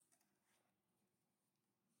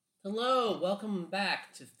Hello, welcome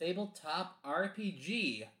back to Tabletop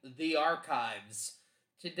RPG, The Archives.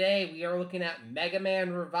 Today we are looking at Mega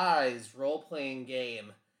Man Revised role-playing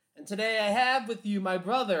game. And today I have with you my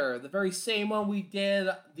brother, the very same one we did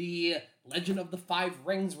the Legend of the Five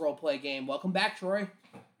Rings role-play game. Welcome back, Troy.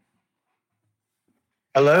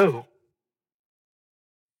 Hello,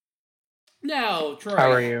 Now, how Troy,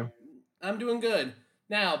 are you? I'm doing good.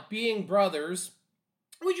 Now, being brothers,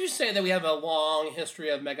 would you say that we have a long history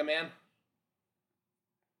of Mega Man?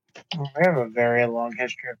 We have a very long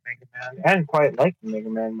history of Mega Man, and quite like the Mega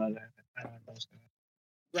Man mother.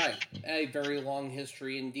 Right, a very long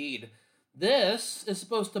history indeed. This is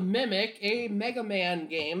supposed to mimic a Mega Man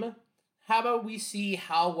game. How about we see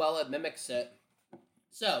how well it mimics it?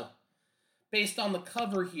 So, based on the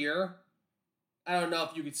cover here, I don't know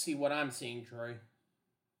if you could see what I'm seeing, Troy.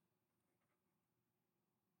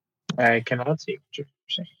 I cannot see what you're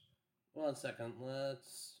saying. 1 second,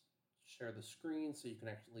 let's share the screen so you can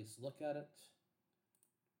at least look at it.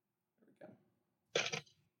 There we go.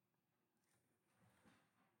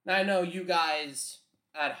 Now, I know you guys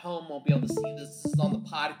at home won't be able to see this. This is on the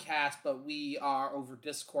podcast, but we are over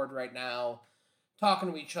Discord right now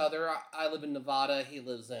talking to each other. I live in Nevada. He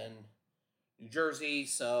lives in New Jersey.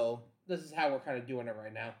 So this is how we're kind of doing it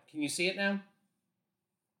right now. Can you see it now?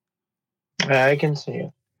 I can see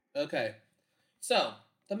it. Okay. So,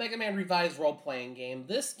 the Mega Man Revised role playing game.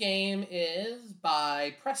 This game is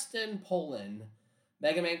by Preston Poland.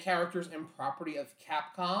 Mega Man characters and property of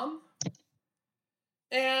Capcom.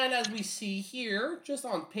 And as we see here, just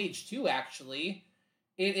on page 2 actually,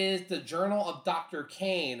 it is the Journal of Dr.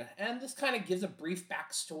 Kane. And this kind of gives a brief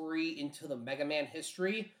backstory into the Mega Man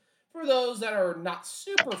history. For those that are not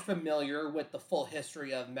super familiar with the full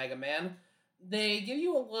history of Mega Man, they give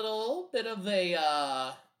you a little bit of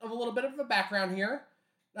a background here.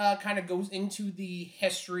 Kind of goes into the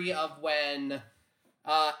history of when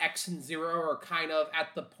X and Zero are kind of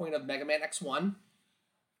at the point of Mega Man X1.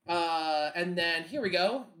 And then here we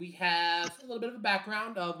go. We have a little bit of a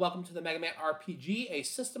background of Welcome to the Mega Man RPG, a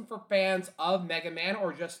system for fans of Mega Man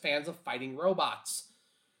or just fans of fighting robots.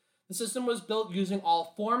 The system was built using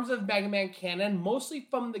all forms of Mega Man canon, mostly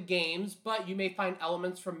from the games, but you may find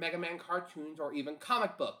elements from Mega Man cartoons or even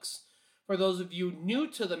comic books. For those of you new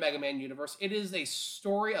to the Mega Man universe, it is a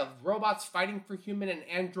story of robots fighting for human and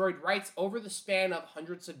android rights over the span of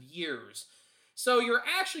hundreds of years. So you're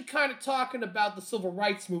actually kind of talking about the civil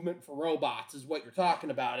rights movement for robots, is what you're talking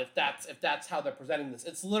about. If that's how they're presenting this,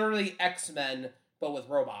 it's literally X-Men but with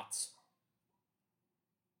robots.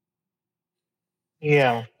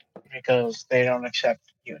 Yeah, because they don't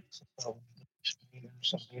accept units. So you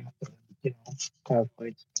have to, have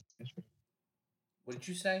fights. What did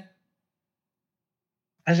you say?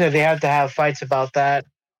 I said they have to have fights about that.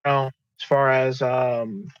 As far as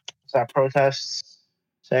that protests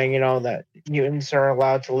saying that mutants are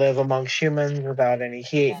allowed to live amongst humans without any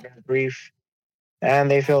heat and grief, and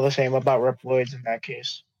they feel the same about Reploids in that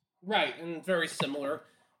case. Right, and very similar.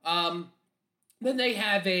 Um, then they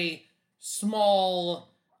have a small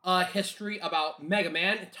history about Mega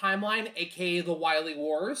Man timeline, aka the Wily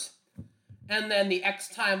Wars, and then the X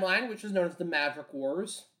timeline, which is known as the Maverick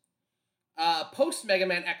Wars. Post Mega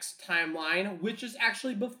Man X timeline, which is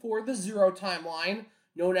actually before the Zero timeline,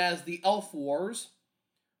 known as the Elf Wars.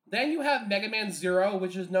 Then you have Mega Man Zero,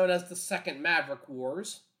 which is known as the Second Maverick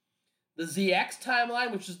Wars. The ZX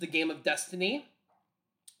timeline, which is the Game of Destiny.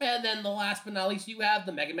 And then the last but not least, you have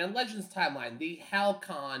the Mega Man Legends timeline, the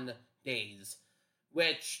Halcon days,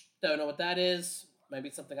 which don't know what that is. Maybe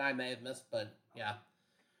something I may have missed, but yeah.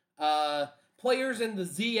 Uh, Players in the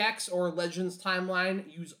ZX or Legends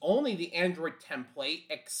timeline use only the Android template,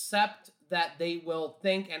 except that they will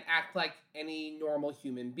think and act like any normal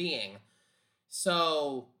human being.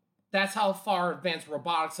 So that's how far advanced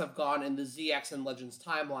robotics have gone in the ZX and Legends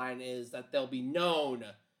timeline, is that they'll be known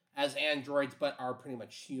as androids but are pretty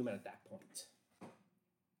much human at that point.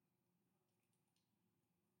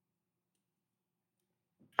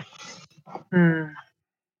 Hmm.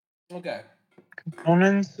 Okay.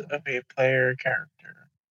 Components of a player character.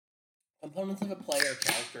 Components of a player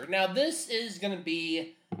character. Now, this is going to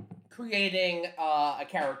be creating a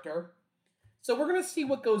character. So we're going to see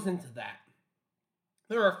what goes into that.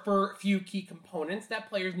 There are a few key components that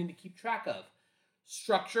players need to keep track of.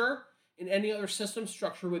 Structure. In any other system,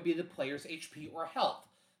 structure would be the player's HP or health.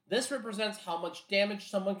 This represents how much damage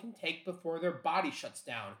someone can take before their body shuts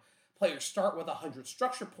down. Players start with 100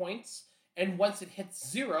 structure points, and once it hits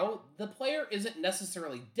 0, the player isn't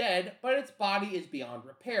necessarily dead, but its body is beyond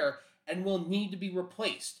repair and will need to be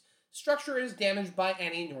replaced. Structure is damaged by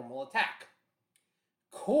any normal attack.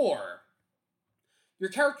 Core. Your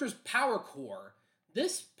character's power core.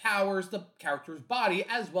 This powers the character's body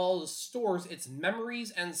as well as stores its memories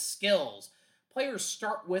and skills. Players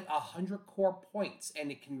start with 100 core points, and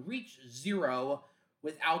it can reach 0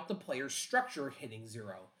 without the player's structure hitting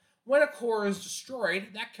 0. When a core is destroyed,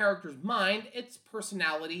 that character's mind, its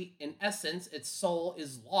personality, in essence, its soul,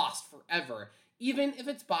 is lost forever, even if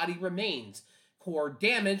its body remains. Core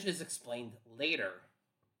damage is explained later.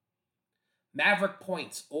 Maverick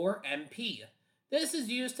points, or MP. This is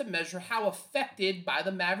used to measure how affected by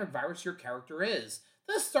the Maverick virus your character is.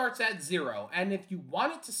 This starts at 0, and if you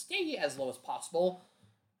want it to stay as low as possible,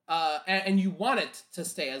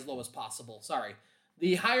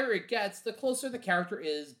 the higher it gets, the closer the character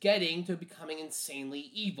is getting to becoming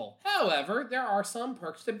insanely evil. However, there are some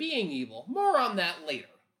perks to being evil. More on that later.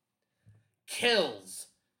 Kills.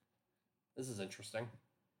 This is interesting.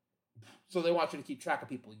 So they want you to keep track of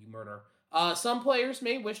people you murder. Some players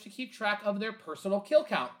may wish to keep track of their personal kill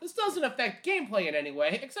count. This doesn't affect gameplay in any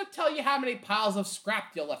way, except tell you how many piles of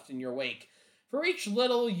scrap you left in your wake. For each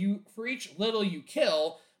little you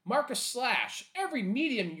kill, mark a slash. Every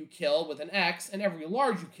medium you kill with an X, and every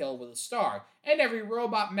large you kill with a star, and every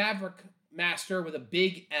robot maverick master with a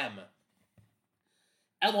big M.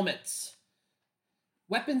 Elements.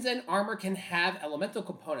 Weapons and armor can have elemental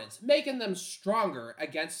components, making them stronger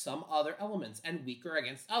against some other elements and weaker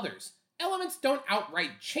against others. Elements don't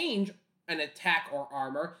outright change an attack or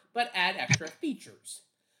armor, but add extra features.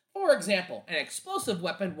 For example, an explosive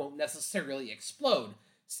weapon won't necessarily explode.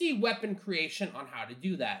 See weapon creation on how to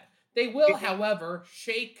do that. They will, however,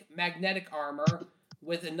 shake magnetic armor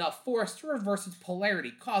with enough force to reverse its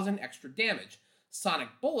polarity, causing extra damage. Sonic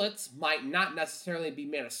bullets might not necessarily be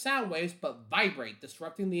made of sound waves, but vibrate,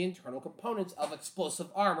 disrupting the internal components of explosive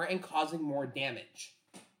armor and causing more damage.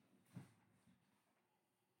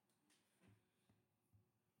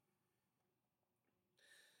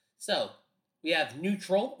 So, we have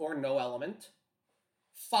neutral or no element.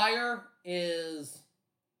 Fire is...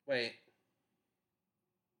 Wait.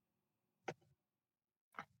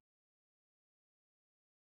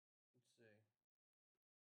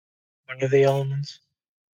 One of the elements.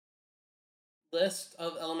 List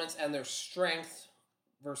of elements and their strength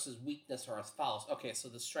versus weakness are as follows. Okay, so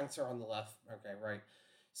the strengths are on the left. Okay, right.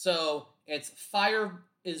 So it's fire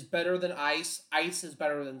is better than ice. Ice is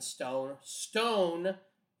better than stone. Stone is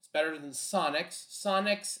better than sonics.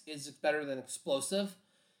 Sonics is better than explosive.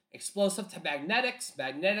 Explosive to magnetics.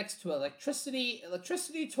 Magnetics to electricity.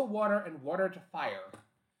 Electricity to water, and water to fire.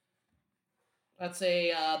 That's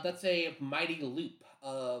a mighty loop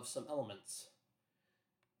of some elements.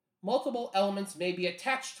 Multiple elements may be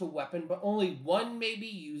attached to a weapon, but only one may be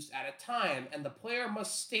used at a time, and the player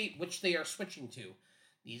must state which they are switching to.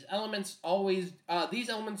 These elements always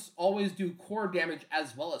do core damage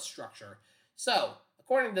as well as structure. So,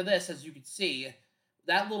 according to this, as you can see,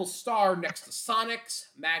 that little star next to sonics,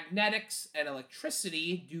 magnetics, and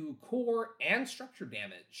electricity do core and structure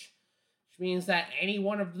damage. Which means that any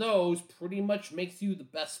one of those pretty much makes you the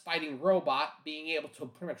best fighting robot, being able to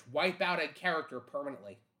pretty much wipe out a character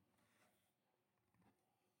permanently.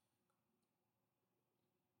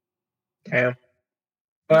 Yeah.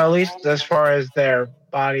 Well, at least as far as their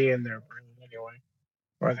body and their brain, anyway,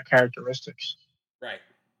 or the characteristics. Right.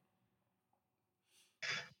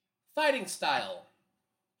 Fighting style.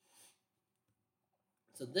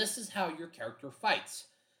 So this is how your character fights.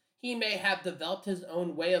 He may have developed his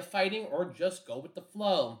own way of fighting or just go with the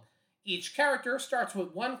flow. Each character starts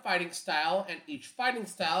with one fighting style, and each fighting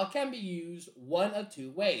style can be used one of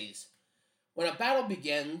two ways. When a battle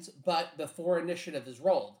begins, but before initiative is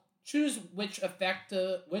rolled, choose which effect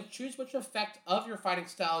of your fighting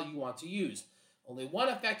style you want to use. Only one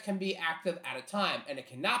effect can be active at a time, and it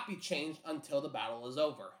cannot be changed until the battle is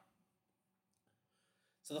over.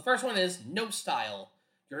 So the first one is no style.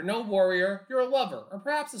 You're no warrior, you're a lover, or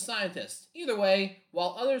perhaps a scientist. Either way,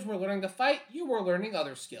 while others were learning to fight, you were learning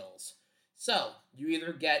other skills. So,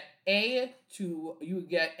 you get A, you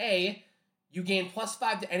gain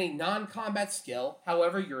 +5 to any non-combat skill.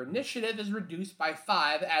 However, your initiative is reduced by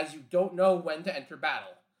 5 as you don't know when to enter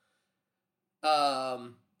battle.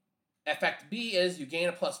 Effect B is you gain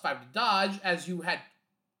a +5 to dodge as you had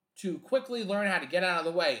to quickly learn how to get out of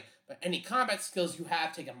the way. But any combat skills you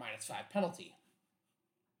have take a -5 penalty.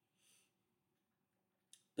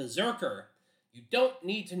 Berserker. You don't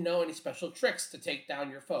need to know any special tricks to take down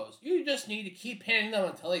your foes. You just need to keep hitting them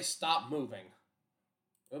until they stop moving.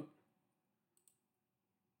 Oop.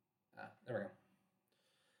 There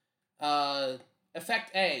we go.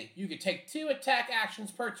 Effect A. You can take 2 attack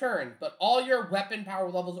actions per turn, but all your weapon power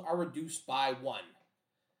levels are reduced by 1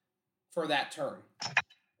 for that turn.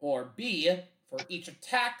 Or B. For each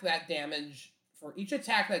attack that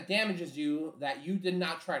damages you that you did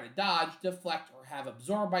not try to dodge, deflect, or have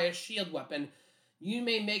absorbed by a shield weapon, you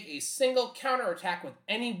may make a single counterattack with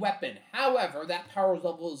any weapon. However, that power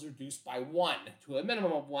level is reduced by 1 to a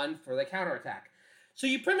minimum of 1 for the counterattack. So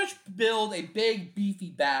you pretty much build a big,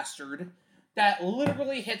 beefy bastard that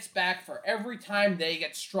literally hits back for every time they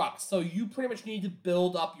get struck. So you pretty much need to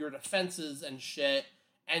build up your defenses and shit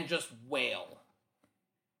and just wail.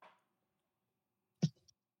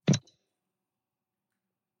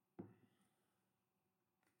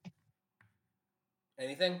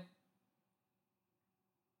 Anything?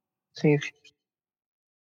 See,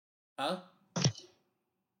 Huh?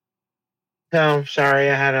 no, sorry,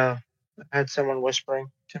 I had someone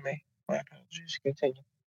whispering to me. My apologies. Continue.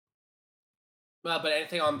 But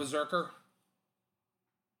anything on Berserker?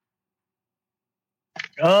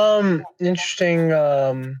 Interesting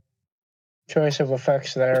choice of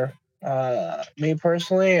effects there. Me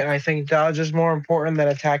personally, I think dodge is more important than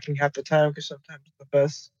attacking half the time because sometimes the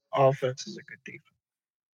best offense is a good defense.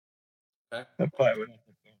 Okay.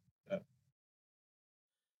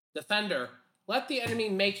 Defender. Let the enemy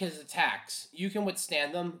make his attacks. You can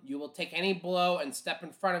withstand them. You will take any blow and step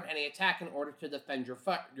in front of any attack in order to defend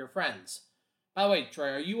your friends. By the way,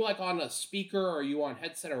 Troy, are you like on a speaker or are you on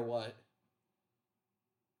headset or what?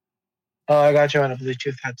 Oh, I got you on a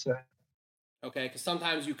Bluetooth headset. Okay, because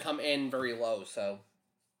sometimes you come in very low, so.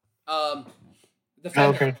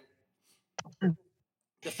 Defender. Okay.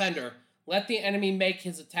 Defender. Let the enemy make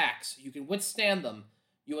his attacks. You can withstand them.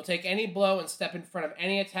 You will take any blow and step in front of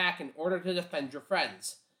any attack in order to defend your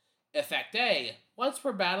friends. Effect A. Once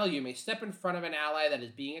per battle, you may step in front of an ally that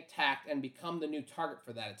is being attacked and become the new target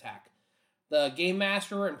for that attack. The game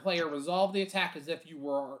master and player resolve the attack as if you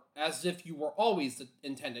were always the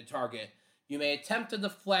intended target. You may attempt to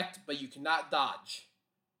deflect, but you cannot dodge.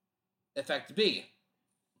 Effect B.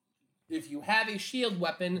 If you have a shield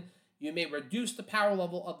weapon, you may reduce the power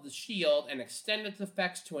level of the shield and extend its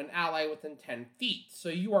effects to an ally within 10 feet, so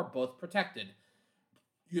you are both protected.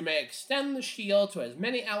 You may extend the shield to as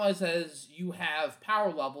many allies as you have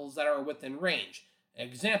power levels that are within range.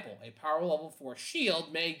 Example, a power level 4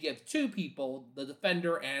 shield may give 2 people, the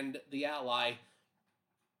defender and the ally,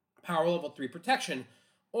 power level 3 protection,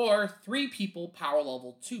 or 3 people power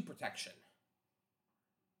level 2 protection.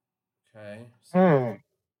 Okay. So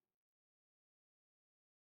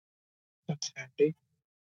That's handy.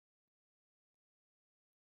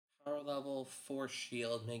 power level 4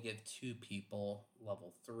 shield may give 2 people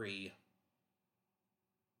level 3.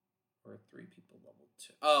 Or 3 people level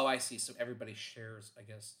 2. Oh, I see. So everybody shares, I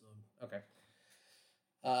guess. Okay.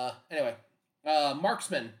 Anyway.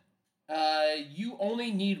 Marksman. You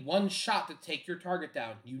only need 1 shot to take your target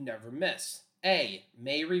down. You never miss. A.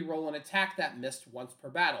 May re-roll an attack that missed once per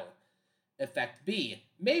battle. Effect B.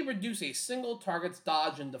 May reduce a single target's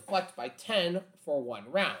dodge and deflect by 10 for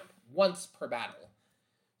 1 round. Once per battle.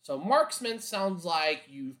 So Marksman sounds like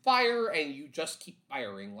you fire and you just keep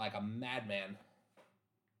firing like a madman.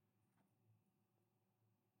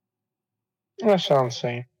 That sounds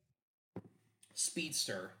sane.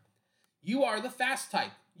 Speedster. You are the fast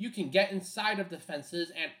type. You can get inside of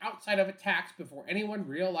defenses and outside of attacks before anyone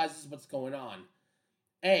realizes what's going on.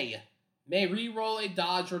 A. May re-roll a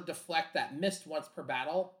dodge or deflect that missed once per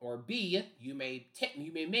battle. Or B. You may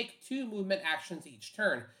make 2 movement actions each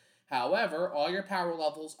turn. However, all your power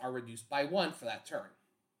levels are reduced by 1 for that turn.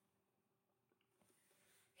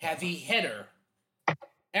 Heavy hitter.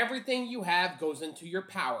 Everything you have goes into your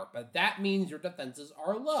power, but that means your defenses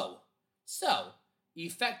are low. So,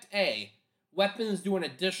 effect A. Weapons do an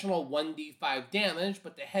additional 1d5 damage,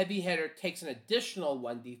 but the heavy hitter takes an additional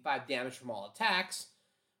 1d5 damage from all attacks.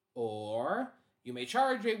 Or, you may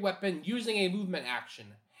charge a weapon using a movement action.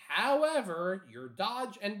 However, your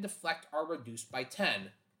dodge and deflect are reduced by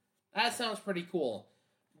 10. That sounds pretty cool.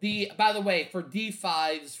 By the way, for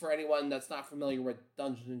D5s, for anyone that's not familiar with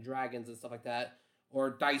Dungeons and Dragons and stuff like that, or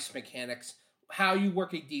dice mechanics, how you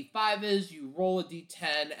work a D5 is you roll a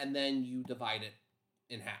D10 and then you divide it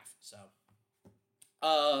in half. So,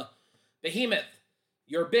 Behemoth,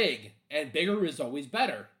 you're big, and bigger is always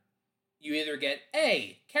better. You either get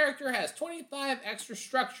A, character has 25 extra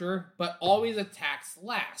structure, but always attacks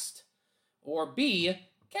last. Or B,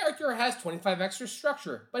 character has 25 extra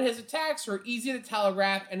structure, but his attacks are easy to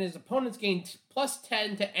telegraph and his opponents gain plus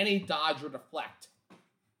 10 to any dodge or deflect.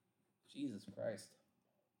 Jesus Christ.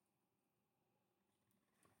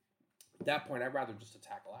 At that point, I'd rather just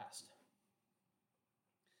attack last.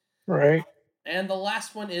 Right. And the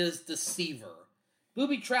last one is Deceiver.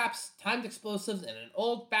 Booby traps, timed explosives, and an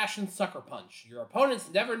old-fashioned sucker punch. Your opponents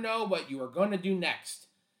never know what you are going to do next.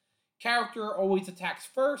 Character always attacks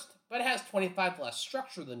first, but has 25 less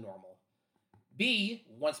structure than normal. B,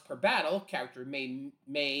 once per battle, character may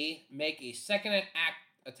make a second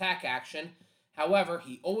attack action. However,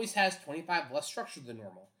 he always has 25 less structure than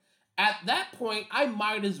normal. At that point, I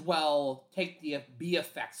might as well take the B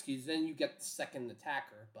effects, because then you get the second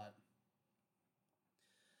attacker. But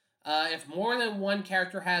if more than one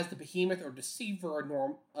character has the Behemoth or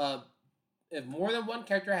Deceiver, if more than one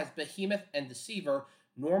character has Behemoth and Deceiver,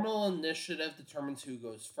 normal initiative determines who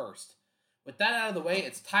goes first. With that out of the way,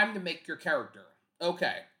 it's time to make your character.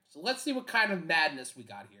 Okay, so let's see what kind of madness we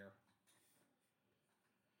got here.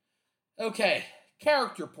 Okay,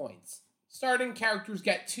 character points. Starting characters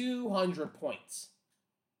get 200 points.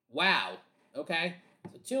 Wow. Okay,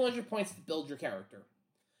 so 200 points to build your character.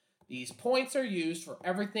 These points are used for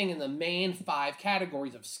everything in the main 5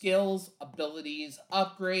 categories of skills, abilities,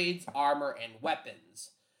 upgrades, armor, and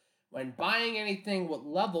weapons. When buying anything with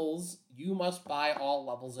levels, you must buy all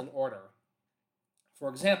levels in order. For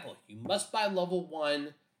example, you must buy level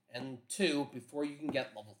 1 and 2 before you can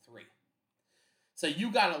get level 3. So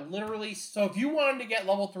you gotta literally, so if you wanted to get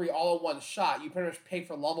level 3 all in one shot, you pretty much pay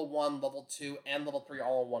for level 1, level 2, and level 3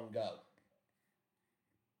 all in one go.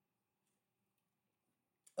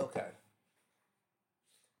 Okay.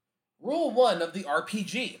 Rule 1 of the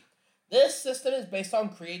RPG. This system is based on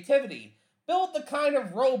creativity. Build the kind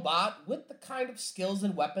of robot with the kind of skills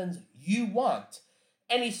and weapons you want.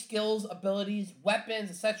 Any skills, abilities, weapons,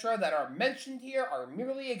 etc. that are mentioned here are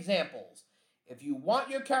merely examples. If you want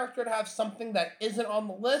your character to have something that isn't on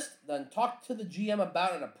the list, then talk to the GM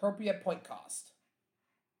about an appropriate point cost.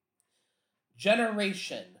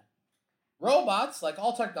 Generation. Robots, like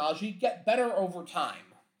all technology, get better over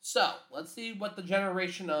time. So, let's see what the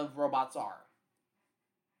generation of robots are.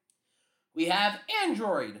 We have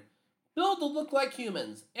Android. Built to look like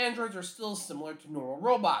humans, androids are still similar to normal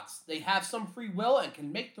robots. They have some free will and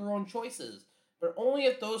can make their own choices, but only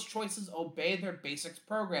if those choices obey their basics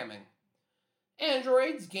programming.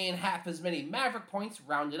 Androids gain half as many Maverick points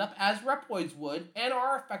rounded up as Reploids would and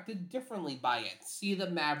are affected differently by it. See the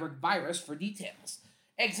Maverick virus for details.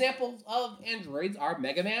 Examples of androids are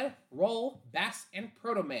Megaman, Roll, Bass, and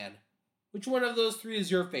Proto-Man. Which one of those 3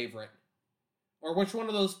 is your favorite? Or which one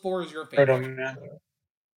of those 4 is your favorite?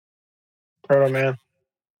 Proto-Man.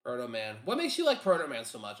 Proto-Man. What makes you like Proto-Man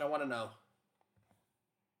so much? I want to know.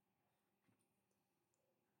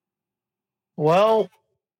 Well,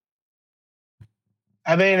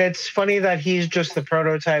 I mean, it's funny that he's just the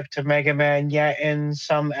prototype to Mega Man, yet in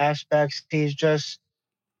some aspects, he's just,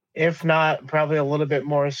 if not, probably a little bit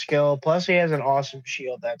more skill. Plus, he has an awesome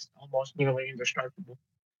shield that's almost nearly indestructible.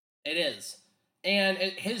 It is. And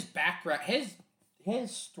his background, his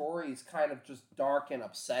story is kind of just dark and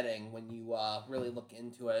upsetting when you really look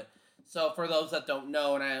into it. So for those that don't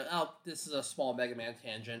know, and this is a small Mega Man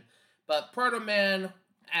tangent, but Proto Man,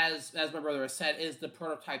 as my brother has said, is the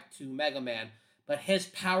prototype to Mega Man, but his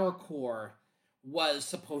power core was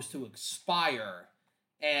supposed to expire,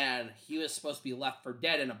 and he was supposed to be left for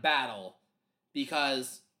dead in a battle,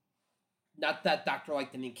 because, not that Dr.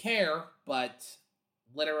 Light didn't care, but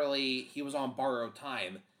literally he was on borrowed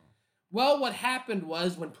time. Well, what happened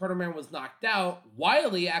was when Proto Man was knocked out,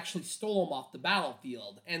 Wily actually stole him off the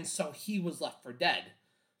battlefield, and so he was left for dead.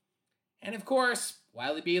 And of course,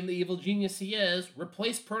 Wily, being the evil genius he is,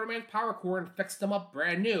 replaced Proto Man's power core and fixed him up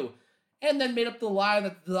brand new, and then made up the lie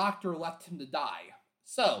that the doctor left him to die.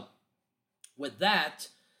 So, with that,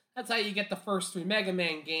 that's how you get the first 3 Mega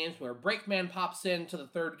Man games, where Breakman pops into the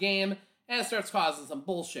 3rd game and starts causing some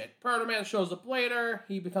bullshit. Proto Man shows up later,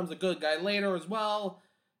 he becomes a good guy later as well,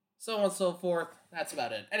 so on and so forth. That's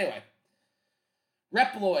about it. Anyway,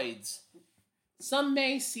 Reploids. Some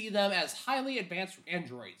may see them as highly advanced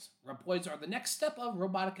androids. Reploids are the next step of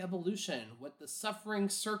robotic evolution. With the suffering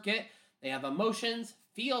circuit, they have emotions,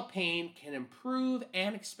 feel pain, can improve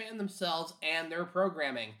and expand themselves and their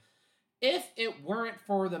programming. If it weren't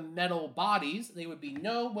for the metal bodies, there would be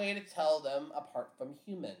no way to tell them apart from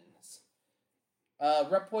humans.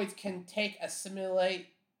 Reploids can take a simulate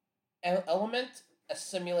element, a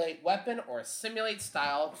simulate weapon, or a simulate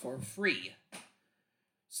style for free.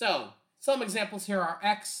 So, some examples here are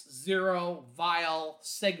X, Zero, Vile,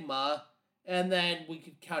 Sigma, and then we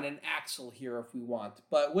could count an Axel here if we want.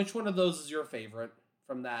 But which one of those is your favorite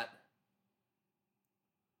from that?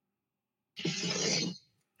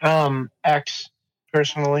 X,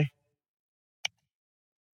 personally.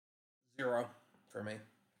 Zero for me.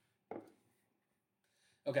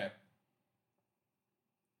 Okay.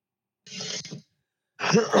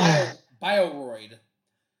 Bioroid.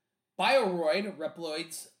 Bioroid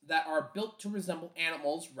Reploids that are built to resemble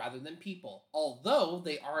animals rather than people. Although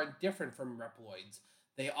they aren't different from Reploids,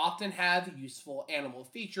 they often have useful animal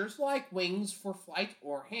features like wings for flight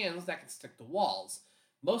or hands that can stick to walls.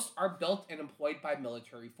 Most are built and employed by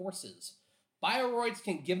military forces. Bioroids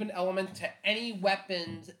can give an element to any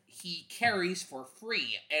weapons he carries for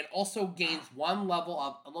free, and also gains one level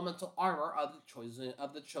of elemental armor of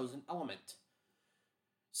the chosen element.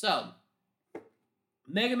 So,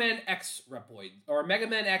 Mega Man X Reploid, or Mega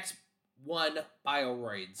Man X1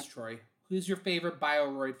 Bioroids, Troy. Who's your favorite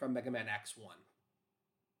Bioroid from Mega Man X1?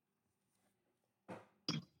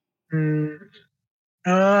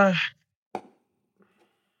 Uh,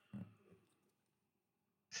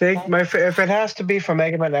 think if it has to be from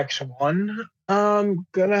Mega Man X1, I'm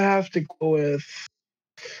gonna have to go with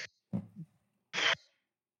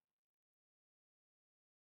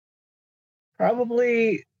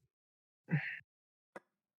probably.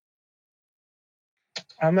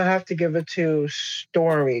 I'm gonna have to give it to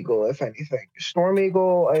Storm Eagle, if anything. Storm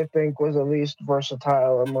Eagle, I think, was at least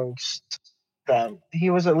versatile amongst them.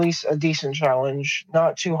 He was at least a decent challenge,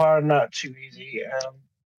 not too hard, not too easy.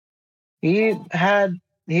 He had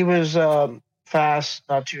he was fast,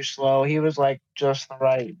 not too slow. He was like just the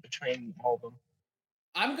right between all of them.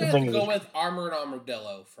 I'm I going think to he go was. with Armored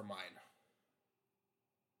Armadillo for mine.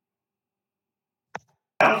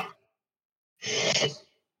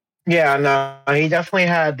 Yeah, no, he definitely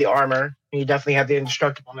had the armor. He definitely had the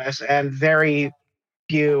indestructibleness and very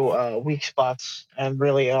few weak spots and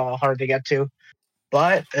really hard to get to.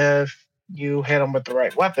 But if you hit him with the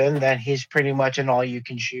right weapon, then he's pretty much an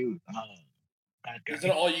all-you-can-shoot bad He's an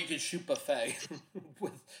guy. all-you-can-shoot buffet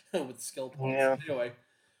with skill points. Yeah. Anyway,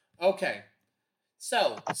 okay.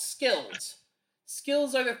 So, skills.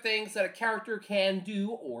 Skills are the things that a character can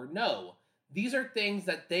do or know. These are things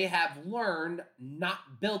that they have learned,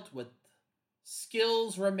 not built with.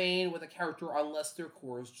 Skills remain with a character unless their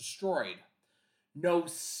core is destroyed. No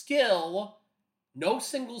skill, no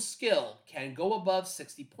single skill can go above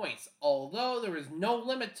 60 points, although there is no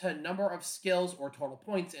limit to number of skills or total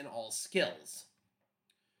points in all skills.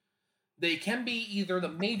 They can be either the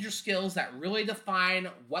major skills that really define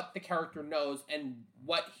what the character knows and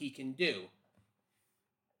what he can do.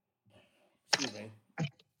 Excuse me.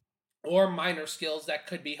 Or minor skills that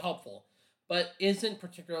could be helpful, but isn't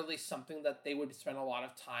particularly something that they would spend a lot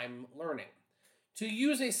of time learning. To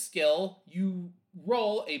use a skill, you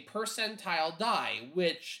roll a percentile die,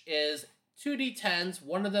 which is 2d10s,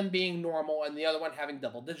 one of them being normal and the other one having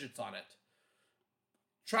double digits on it.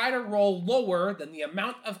 Try to roll lower than the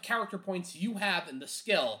amount of character points you have in the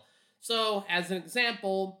skill. So, as an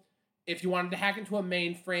example, if you wanted to hack into a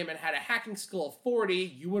mainframe and had a hacking skill of 40,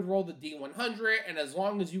 you would roll the D100, and as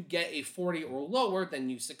long as you get a 40 or lower, then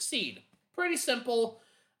you succeed. Pretty simple.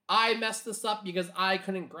 I messed this up because I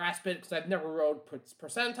couldn't grasp it because I've never rolled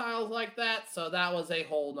percentiles like that, so that was a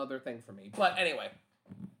whole other thing for me. But anyway,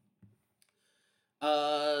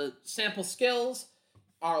 sample skills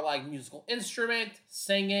are like musical instrument,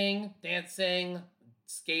 singing, dancing,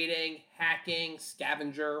 skating, hacking,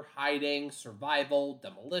 scavenger, hiding, survival,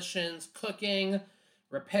 demolitions, cooking,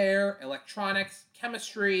 repair, electronics,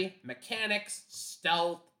 chemistry, mechanics,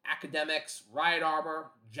 stealth, academics, ride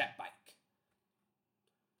armor, jet bike.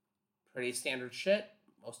 Pretty standard shit,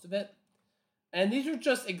 most of it. And these are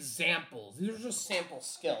just examples. These are just sample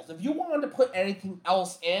skills. If you wanted to put anything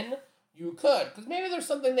else in, you could. Because maybe there's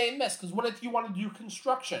something they missed. Because what if you want to do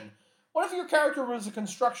construction? What if your character was a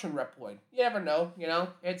construction reploid? You never know, you know?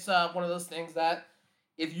 It's one of those things that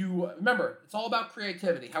if you... Remember, it's all about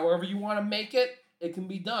creativity. However you want to make it, it can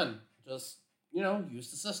be done. Just,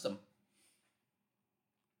 use the system.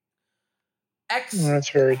 That's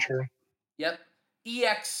very true. Yep.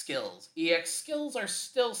 EX skills. EX skills are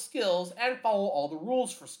still skills and follow all the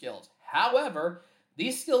rules for skills. However,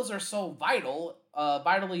 these skills are so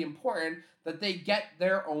vitally important that they get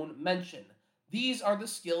their own mention. These are the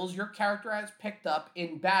skills your character has picked up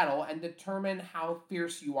in battle and determine how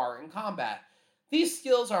fierce you are in combat. These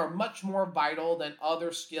skills are much more vital than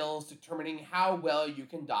other skills determining how well you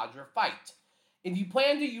can dodge or fight. If you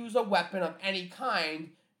plan to use a weapon of any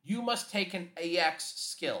kind, you must take an EX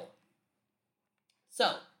skill.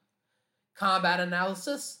 So, combat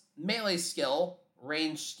analysis, melee skill,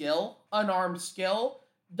 range skill, unarmed skill,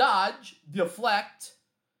 dodge, deflect,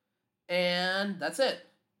 and that's it.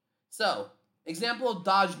 So, example of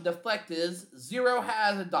dodge and deflect is Zero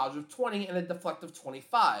has a dodge of 20 and a deflect of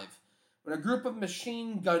 25. When a group of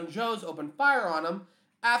machine gun Joes open fire on him,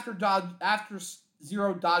 after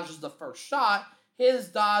Zero dodges the first shot, his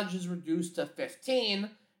dodge is reduced to 15,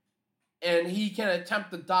 and he can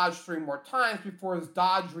attempt to dodge 3 more times before his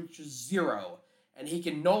dodge reaches 0, and he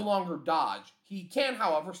can no longer dodge. He can,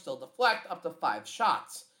 however, still deflect up to 5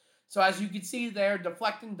 shots. So as you can see there,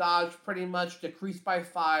 deflect and dodge pretty much decrease by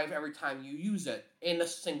 5 every time you use it in a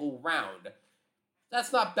single round.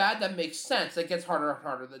 That's not bad, that makes sense. It gets harder and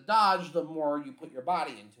harder to dodge the more you put your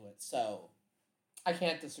body into it, so I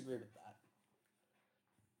can't disagree with that.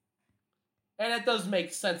 And it does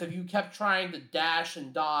make sense if you kept trying to dash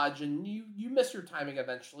and dodge, and you miss your timing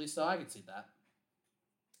eventually, so I can see that.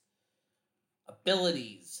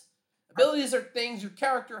 Abilities. Abilities are things your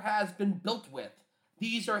character has been built with.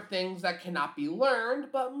 These are things that cannot be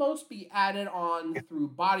learned, but most be added on through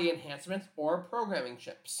body enhancements or programming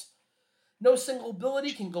chips. No single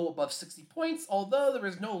ability can go above 60 points, although there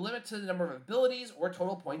is no limit to the number of abilities or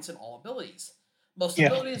total points in all abilities. Most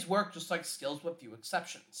abilities work just like skills with few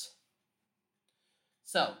exceptions.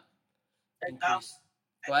 So, increase.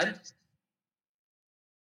 Go ahead.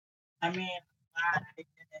 I mean, I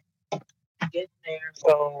didn't get there.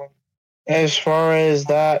 So, as far as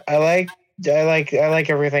that, I like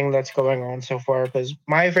everything that's going on so far. Because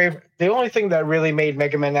the only thing that really made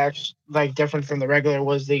Mega Man X like different from the regular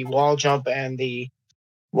was the wall jump and the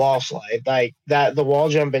wall slide. Like that, the wall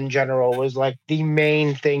jump in general was like the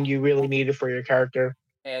main thing you really needed for your character,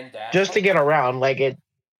 And dash. just to get around. Like it.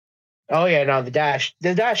 Oh yeah, no, the dash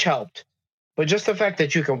helped, but just the fact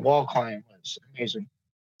that you can wall climb was amazing,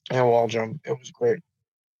 and wall jump, it was great.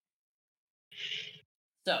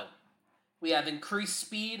 So, we have increased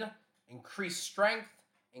speed, increased strength,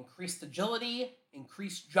 increased agility,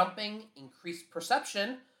 increased jumping, increased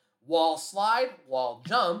perception, wall slide, wall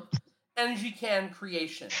jump, energy can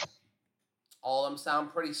creation. All of them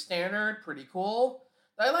sound pretty standard, pretty cool.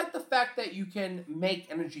 I like the fact that you can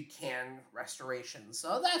make energy can restoration,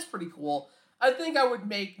 so that's pretty cool. I think I would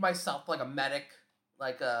make myself like a medic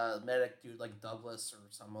dude like Douglas or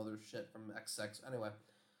some other shit from XX. Anyway,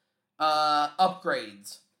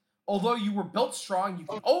 upgrades. Although you were built strong, you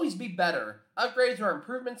can always be better. Upgrades are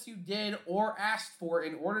improvements you did or asked for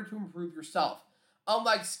in order to improve yourself.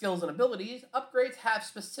 Unlike skills and abilities, upgrades have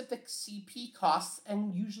specific CP costs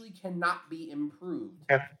and usually cannot be improved.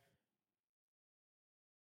 Yeah.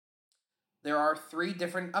 There are 3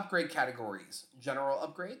 different upgrade categories: general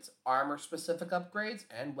upgrades, armor specific upgrades,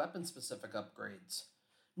 and weapon specific upgrades.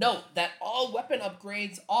 Note that all weapon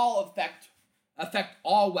upgrades affect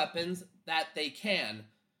all weapons that they can.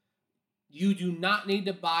 You do not need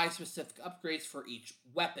to buy specific upgrades for each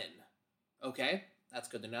weapon. Okay, that's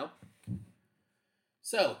good to know.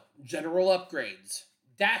 So, general upgrades.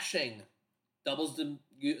 Dashing doubles the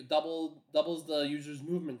user's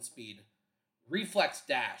movement speed. Reflex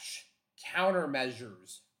dash,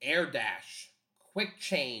 countermeasures, air dash, quick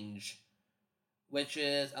change, which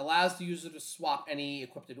allows the user to swap any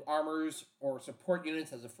equipped armors or support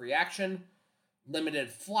units as a free action.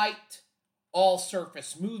 Limited flight, all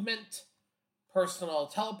surface movement, personal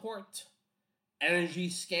teleport, energy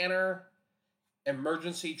scanner,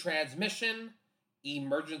 emergency transmission,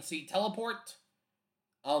 emergency teleport,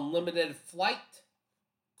 unlimited flight,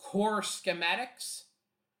 core schematics,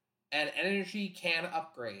 and energy can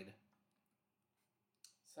upgrade.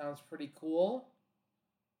 Sounds pretty cool.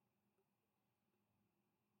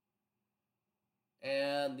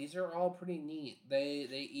 And these are all pretty neat. They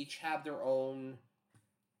each have their own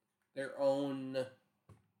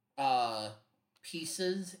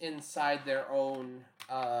pieces inside their own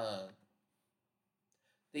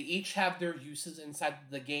they each have their uses inside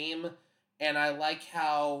the game, and I like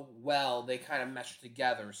how well they kind of mesh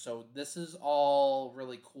together. So this is all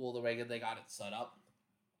really cool the way they got it set up.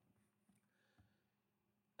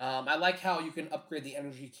 I like how you can upgrade the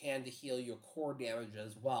energy can to heal your core damage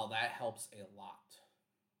as well. That helps a lot.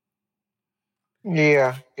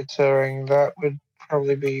 Yeah, considering that would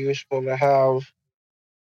probably be useful to have.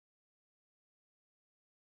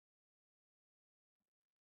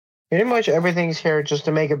 Pretty much everything's here just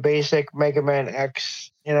to make a basic Mega Man X,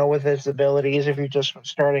 with its abilities if you're just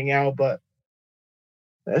starting out, but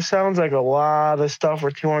that sounds like a lot of stuff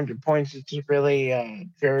for 200 points. It's just really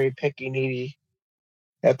very picky, needy.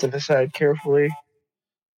 You have to decide carefully.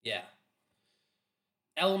 Yeah.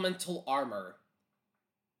 Elemental armor.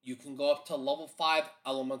 You can go up to level 5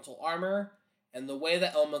 elemental armor, and the way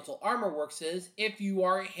that elemental armor works is if you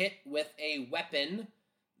are hit with a weapon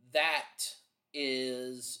that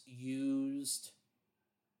is used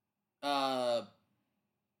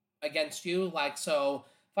against you, like so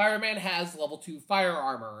Fireman has level 2 fire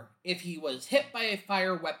armor. If he was hit by a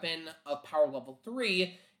fire weapon of power level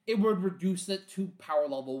 3, it would reduce it to power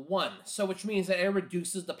level 1. So which means that it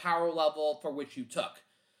reduces the power level for which you took.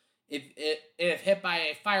 If hit by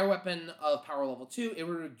a fire weapon of power level 2, it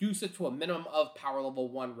would reduce it to a minimum of power level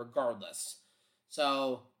 1 regardless.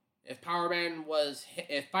 So if Fireman was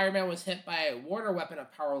hit by a water weapon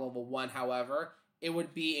of power level 1, however, it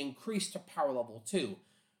would be increased to power level 2.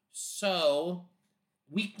 So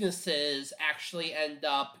weaknesses actually end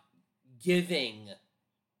up giving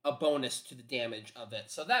a bonus to the damage of it.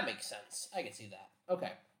 So that makes sense. I can see that.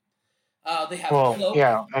 Okay. They have cloak.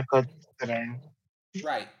 Yeah, I could today.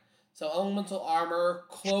 Right. So elemental armor,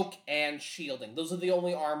 cloak, and shielding. Those are the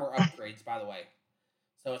only armor upgrades, by the way.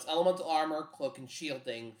 So it's elemental armor, cloak, and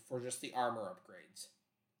shielding for just the armor upgrades.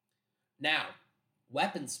 Now,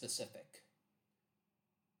 weapon specific.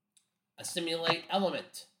 Assimilate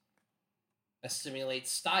element. Assimilate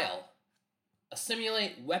style.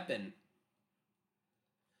 Assimilate weapon.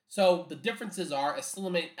 So the differences are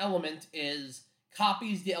assimilate element is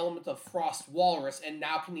copies the element of Frost Walrus and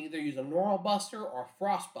now can either use a normal buster or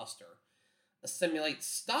Frost Buster. Assimilate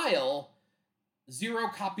style, 0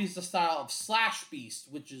 copies the style of Slash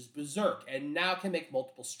Beast, which is Berserk, and now can make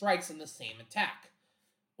multiple strikes in the same attack.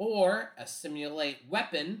 Or assimilate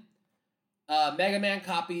weapon, Mega Man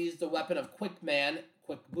copies the weapon of Quick Man,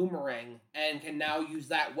 Quick Boomerang, and can now use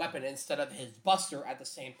that weapon instead of his Buster at the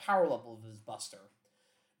same power level of his Buster.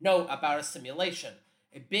 Note about assimilation.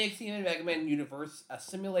 A big theme in Mega Man universe,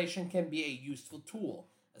 assimilation can be a useful tool.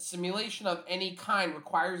 Assimilation of any kind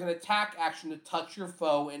requires an attack action to touch your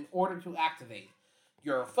foe in order to activate.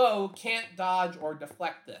 Your foe can't dodge or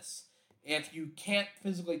deflect this. If you can't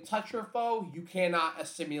physically touch your foe, you cannot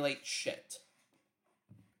assimilate shit.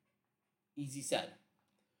 Easy said.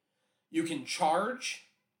 You can charge,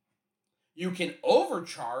 you can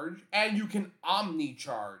overcharge, and you can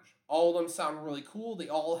omni-charge. All of them sound really cool. They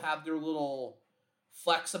all have their little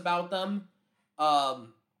flex about them.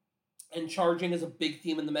 And charging is a big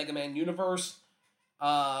theme in the Mega Man universe,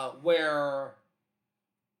 where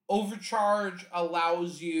overcharge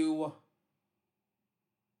allows you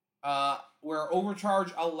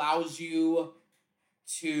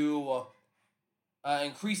to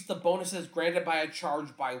increase the bonuses granted by a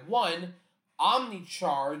charge by 1.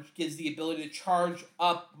 Omni-charge gives the ability to charge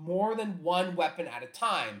up more than one weapon at a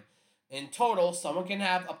time. In total, someone can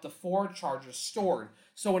have up to 4 charges stored.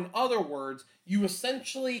 So in other words, you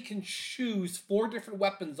essentially can choose 4 different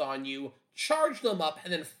weapons on you, charge them up,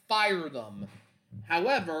 and then fire them.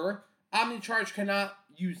 However, Omnicharge cannot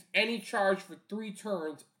use any charge for 3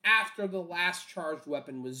 turns after the last charged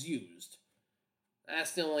weapon was used.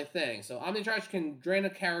 That's the only thing. So Omnicharge can drain a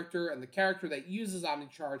character, and the character that uses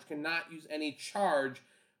Omnicharge cannot use any charge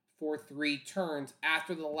for 3 turns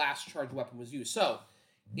after the last charged weapon was used. So,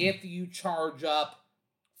 if you charge up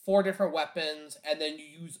 4 different weapons, and then you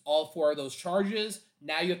use all 4 of those charges,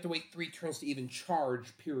 now you have to wait 3 turns to even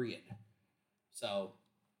charge, period. So,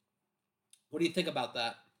 what do you think about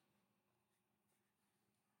that?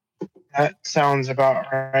 That sounds about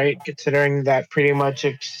right, considering that pretty much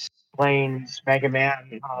explains Mega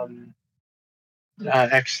Man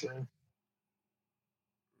X.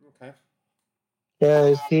 Okay.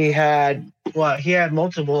 Because he had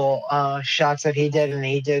multiple shots that he did, and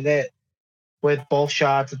he did it with both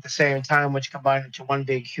shots at the same time, which combined into one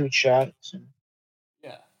big huge shot. So.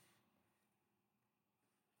 Yeah.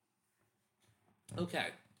 Okay.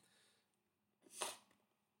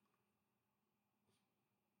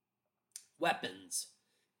 Weapons.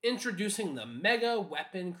 Introducing the Mega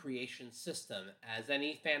Weapon Creation System. As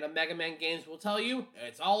any fan of Mega Man games will tell you,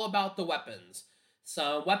 it's all about the weapons.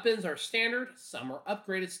 Some weapons are standard, some are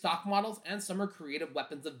upgraded stock models, and some are creative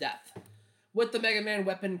weapons of death. With the Mega Man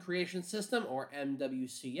Weapon Creation System, or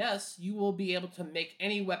MWCS, you will be able to make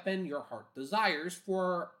any weapon your heart desires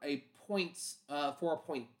for a point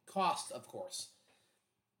cost, of course.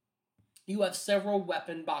 You have several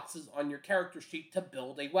weapon boxes on your character sheet to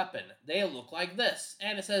build a weapon. They look like this,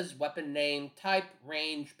 and it says weapon name, type,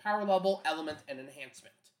 range, power level, element, and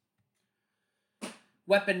enhancement.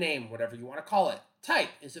 Weapon name, whatever you want to call it. Type,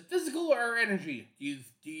 is it physical or energy? Do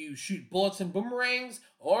you shoot bullets and boomerangs,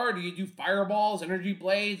 or do you do fireballs, energy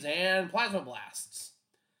blades, and plasma blasts?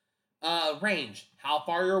 Range, how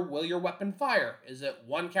far will your weapon fire? Is it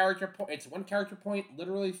one character point? It's one character point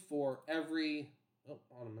literally for every... Oh,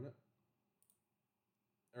 hold on a minute.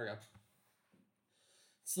 There we go.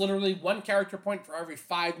 It's literally one character point for every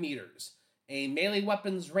 5 meters. A melee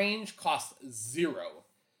weapon's range costs 0.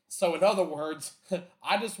 So in other words,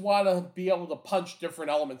 I just want to be able to punch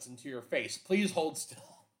different elements into your face. Please hold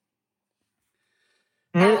still.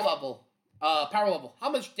 Power level. How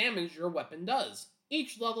much damage your weapon does.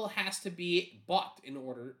 Each level has to be bought in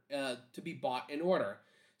order.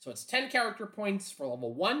 So it's 10 character points for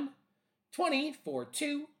level 1, 20 for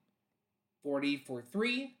 2, 40 for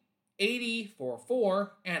 3, 80 for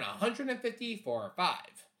 4, and 150 for 5.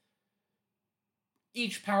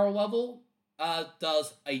 Each power level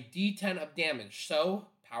does a d10 of damage, so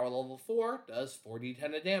power level 4 does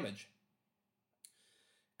 4d10 of damage.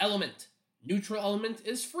 Element. Neutral element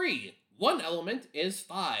is free. One element is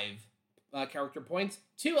 5 character points.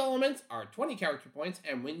 2 elements are 20 character points,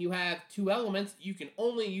 and when you have 2 elements, you can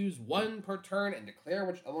only use 1 per turn and declare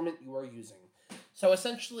which element you are using. So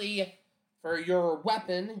essentially, for your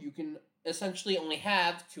weapon, you can essentially only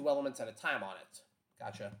have 2 elements at a time on it.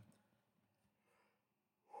 Gotcha.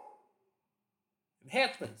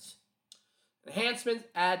 Enhancements. Enhancements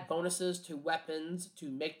add bonuses to weapons to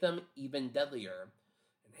make them even deadlier.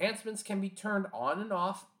 Enhancements can be turned on and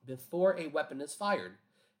off before a weapon is fired.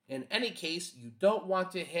 In any case, you don't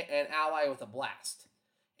want to hit an ally with a blast.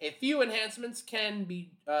 A few enhancements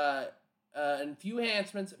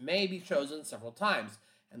may be chosen several times,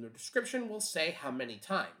 and the description will say how many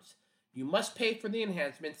times. You must pay for the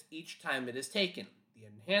enhancements each time it is taken. The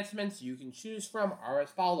enhancements you can choose from are as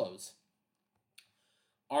follows: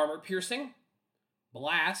 armor piercing,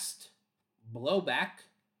 blast, blowback,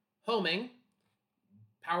 homing,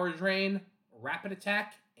 power drain, rapid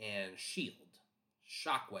attack, and shield.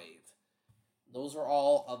 Shockwave. Those are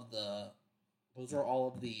all of the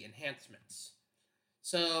enhancements.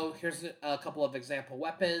 So here's a couple of example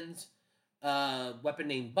weapons. Weapon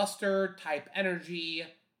named Buster, type energy,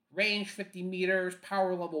 range 50 meters,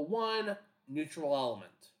 power level 1, neutral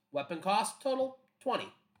element. Weapon cost total 20.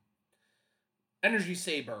 Energy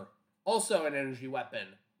Saber, also an energy weapon.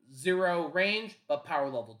 0 range, but power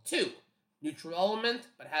level 2. Neutral element,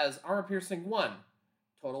 but has armor piercing 1.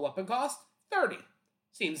 Total weapon cost 30.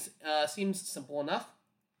 Seems simple enough.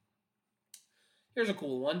 Here's a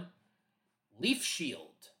cool one. Leaf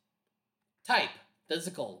Shield. Type,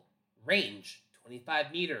 physical. Range,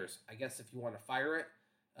 25 meters. I guess if you want to fire it.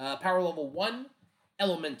 Power level 1.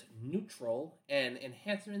 Element, neutral. And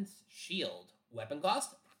enhancements, shield. Weapon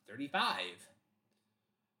cost, 35.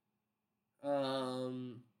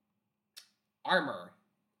 Armor.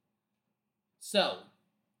 So,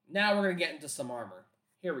 now we're going to get into some armor.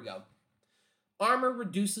 Here we go. Armor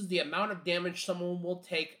reduces the amount of damage someone will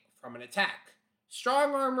take from an attack.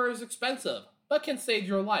 Strong armor is expensive, but can save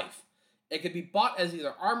your life. It can be bought as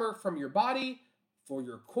either armor from your body, for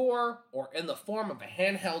your core, or in the form of a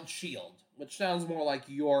handheld shield, which sounds more like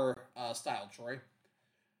your style, Troy.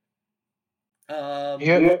 Go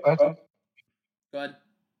ahead.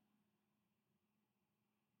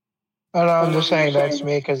 I'm just saying that's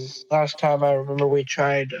me because last time I remember we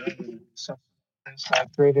tried something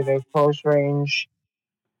that created a close range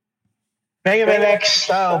Mega Man X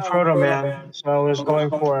style Proto Man, so I was going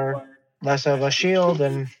for less of a shield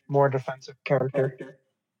and more defensive character.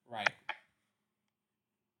 Right.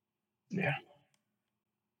 Yeah.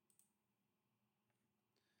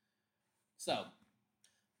 So,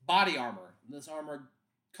 body armor. This armor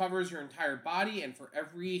covers your entire body, and for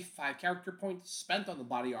every 5 character points spent on the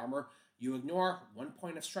body armor, you ignore 1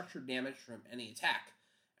 point of structure damage from any attack.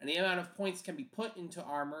 Any amount of points can be put into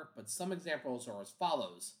armor, but some examples are as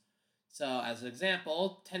follows. So, as an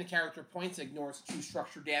example, 10 character points ignores 2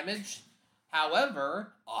 structure damage.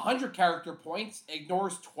 However, 100 character points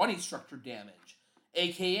ignores 20 structure damage,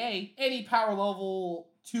 aka any power level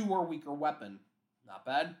 2 or weaker weapon. Not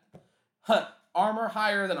bad. Armor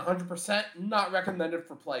higher than 100%, not recommended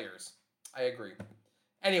for players. I agree.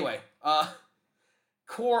 Anyway,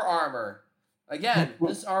 core armor. Again,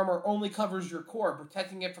 this armor only covers your core,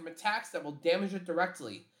 protecting it from attacks that will damage it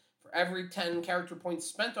directly. For every 10 character points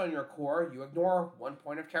spent on your core, you ignore 1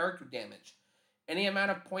 point of character damage. Any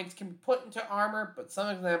amount of points can be put into armor, but some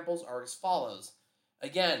examples are as follows.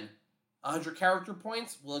 Again, 100 character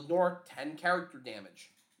points will ignore 10 character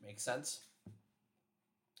damage. Makes sense?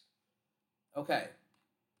 Okay.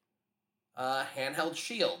 Handheld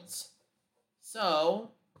shields.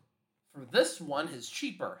 So, for this one is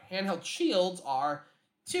cheaper. Handheld shields are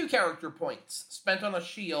 2 character points spent on a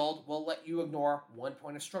shield will let you ignore 1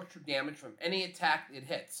 point of structure damage from any attack it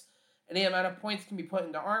hits. Any amount of points can be put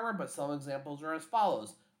into armor, but some examples are as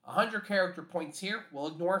follows. 100 character points here will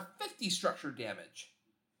ignore 50 structure damage.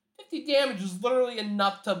 50 damage is literally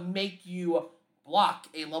enough to make you block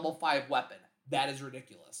a level 5 weapon. That is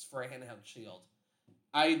ridiculous for a handheld shield.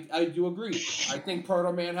 I do agree. I think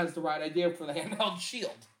Proto Man has the right idea for the handheld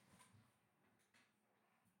shield.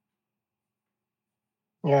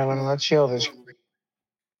 Yeah, well, that shield is.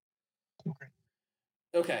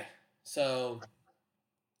 Okay, so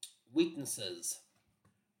weaknesses.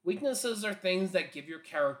 Weaknesses are things that make your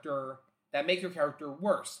character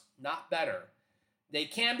worse, not better. They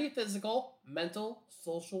can be physical, mental,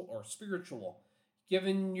 social, or spiritual.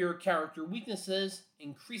 Given your character weaknesses,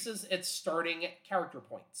 increases its starting character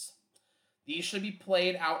points. These should be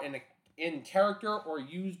played out in character or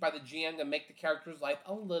used by the GM to make the character's life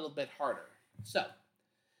a little bit harder. So,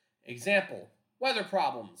 example, weather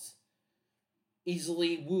problems.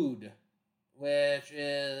 Easily wooed, which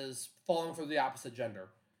is falling for the opposite gender.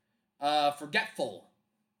 Forgetful,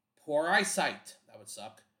 poor eyesight, that would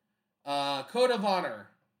suck. Code of honor,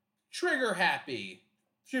 trigger happy,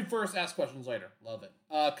 shoot first, ask questions later, love it.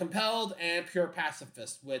 Compelled and pure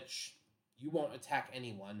pacifist, which you won't attack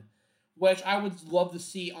anyone, which I would love to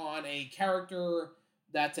see on a character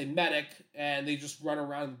that's a medic and they just run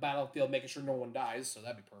around the battlefield making sure no one dies, so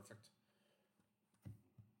that'd be perfect.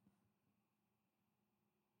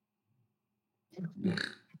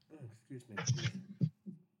 Excuse me.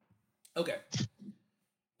 Okay.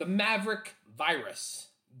 The Maverick Virus.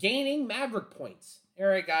 Gaining Maverick points.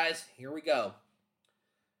 Alright, guys, here we go.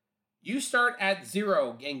 You start at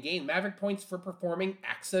 0 and gain Maverick points for performing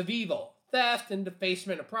acts of evil. Theft and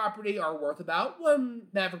defacement of property are worth about 1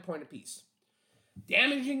 Maverick point apiece.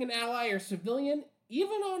 Damaging an ally or civilian,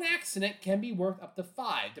 even on accident, can be worth up to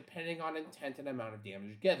 5, depending on intent and amount of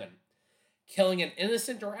damage given. Killing an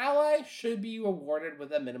innocent or ally should be rewarded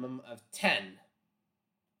with a minimum of 10.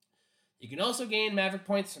 You can also gain Maverick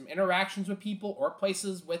points from interactions with people or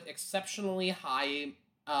places with exceptionally high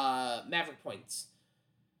Maverick points.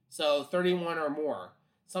 So 31 or more.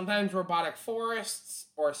 Sometimes robotic forests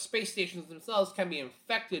or space stations themselves can be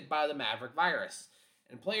infected by the Maverick virus,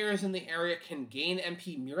 and players in the area can gain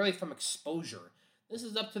MP merely from exposure. This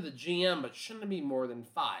is up to the GM, but shouldn't be more than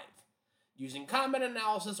 5. Using combat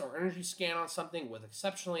analysis or energy scan on something with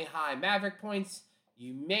exceptionally high Maverick points,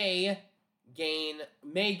 you may gain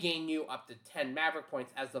you up to 10 Maverick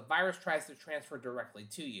points as the virus tries to transfer directly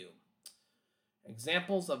to you.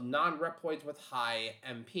 Examples of non-Reploids with high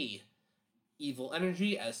MP. Evil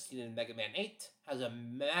Energy, as seen in Mega Man 8, has a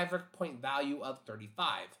Maverick point value of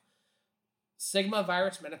 35. Sigma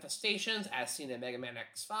Virus Manifestations, as seen in Mega Man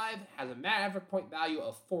X5, has a Maverick point value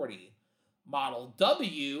of 40. Model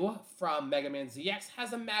W from Mega Man ZX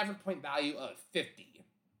has a Maverick point value of 50.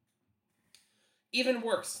 Even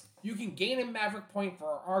worse, you can gain a Maverick point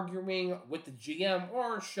for arguing with the GM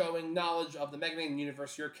or showing knowledge of the Mega Man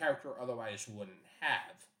universe your character otherwise wouldn't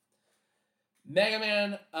have.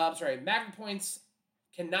 Maverick points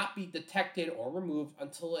cannot be detected or removed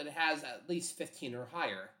until it has at least 15 or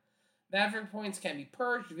higher. Maverick points can be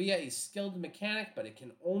purged via a skilled mechanic, but it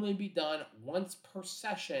can only be done once per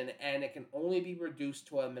session, and it can only be reduced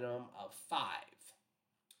to a minimum of 5.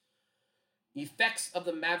 Effects of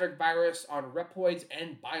the Maverick virus on Reploids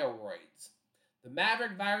and Bioroids. The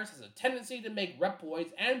Maverick virus has a tendency to make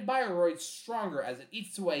Reploids and Bioroids stronger as it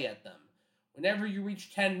eats away at them. Whenever you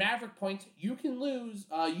reach 10 Maverick points, you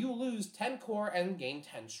lose 10 core and gain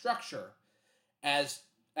 10 structure. As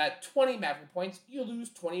at 20 Maverick points, you lose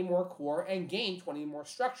 20 more core and gain 20 more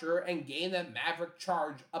structure and gain that Maverick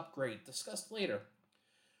charge upgrade, discussed later.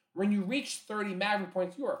 When you reach 30 Maverick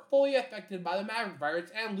points, you are fully affected by the Maverick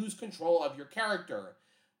virus and lose control of your character.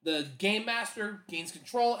 The Game Master gains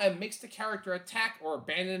control and makes the character attack or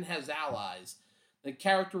abandon his allies. The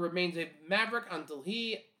character remains a Maverick until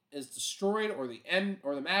he is destroyed or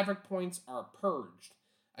the Maverick points are purged.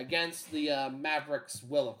 Against the Maverick's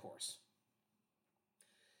will, of course.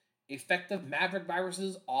 Effective Maverick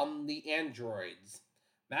viruses on the androids.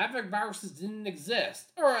 Maverick viruses didn't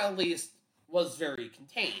exist, or at least was very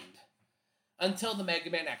contained, until the Mega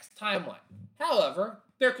Man X timeline. However,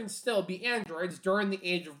 there can still be androids during the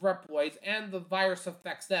age of Reploids, and the virus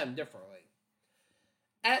affects them differently.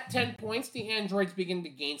 At 10 points, the androids begin to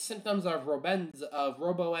gain symptoms of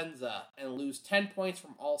Roboenza and lose 10 points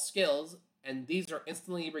from all skills, and these are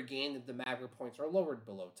instantly regained if the Maverick points are lowered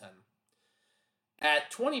below 10.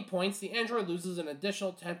 At 20 points, the android loses an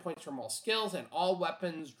additional 10 points from all skills, and all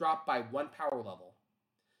weapons drop by 1 power level.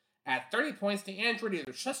 At 30 points, the android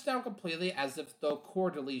either shuts down completely as if though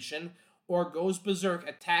core deletion, or goes berserk,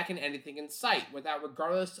 attacking anything in sight, without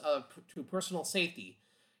regardless to personal safety.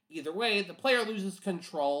 Either way, the player loses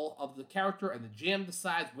control of the character and the GM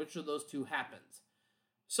decides which of those two happens.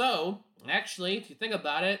 So, actually, if you think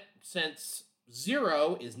about it, since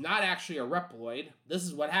Zero is not actually a Reploid, this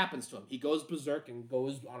is what happens to him. He goes berserk and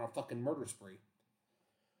goes on a fucking murder spree.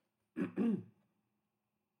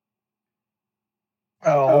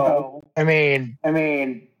 I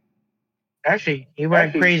mean, actually, he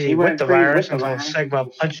went crazy with the virus until Sigma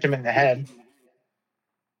punched him in the head.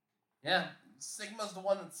 Yeah, Sigma's the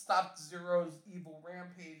one that stopped Zero's evil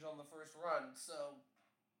rampage on the first run, so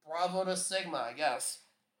bravo to Sigma, I guess.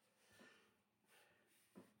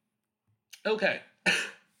 Okay.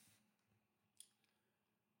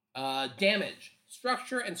 Damage.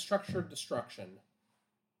 Structure and structured destruction.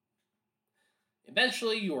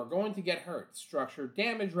 Eventually, you are going to get hurt. Structured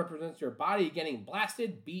damage represents your body getting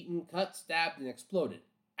blasted, beaten, cut, stabbed, and exploded.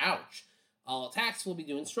 Ouch. All attacks will be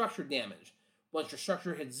doing structured damage. Once your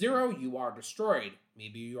structure hits 0, you are destroyed.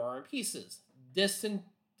 Maybe you are in pieces,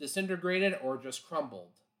 disintegrated, or just crumpled.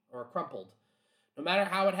 No matter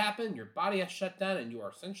how it happened, your body has shut down and you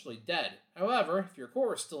are essentially dead. However, if your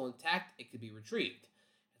core is still intact, it can be retrieved.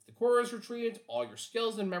 If the core is retrieved, all your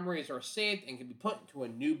skills and memories are saved and can be put into a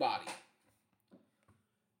new body.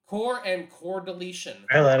 Core and core deletion.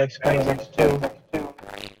 Well, that explains it too.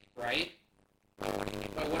 Right? But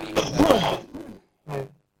what do you mean by that?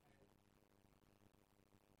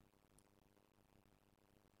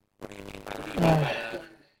 What do you mean by that?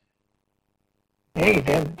 Hey,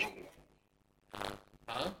 damage.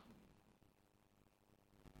 Huh?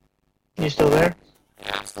 You still there?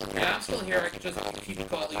 Yeah, I'm still here. I just keep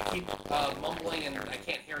mumbling and I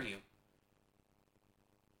can't hear you.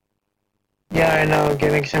 Yeah, I know.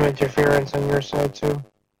 Getting some interference on your side too.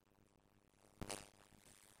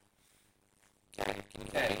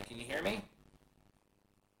 Okay, can you hear me?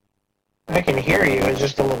 I can hear you. It's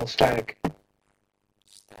just a little static.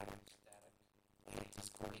 Static.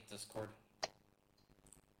 Discord.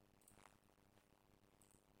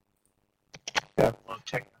 Yeah, I'll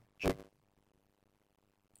check.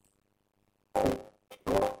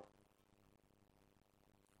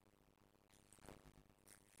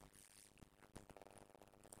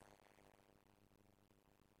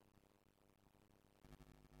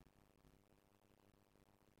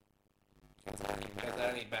 Is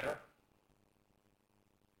that any better?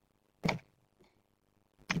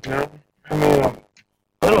 No, I mean a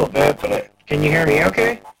little bit, but can you hear me?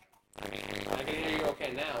 Okay. I can hear you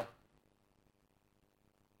okay now.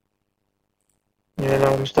 Yeah,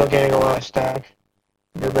 no, I'm still getting a lot of static.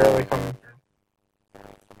 You're barely coming through.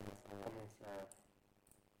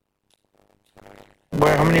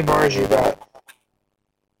 Wait, how many bars you got?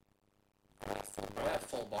 I have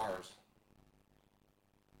full bars.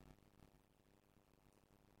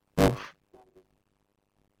 Oof.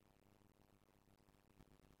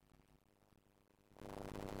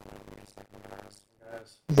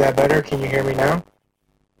 Is that better? Can you hear me now?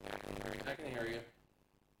 I can hear you.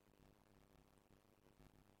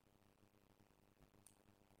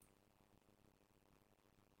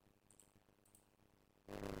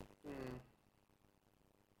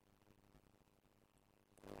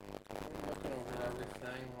 I'm looking over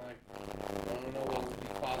everything, like, I don't know what would be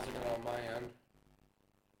causing it on my end.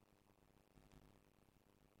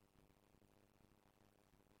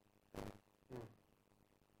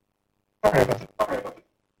 Sorry about that.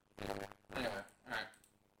 Anyway, alright.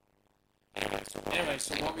 Anyway,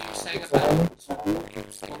 so what were you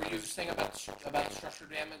saying about structure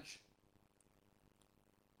damage?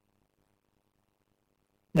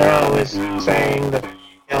 No, I was saying the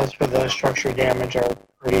details for the structure damage are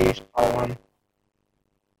pretty spot on.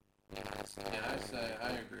 Yeah,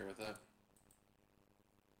 I agree with that.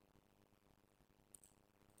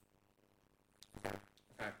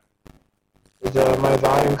 Okay. Is my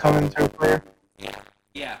volume coming through clear?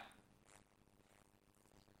 Yeah.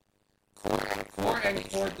 Core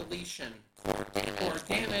and core deletion. Core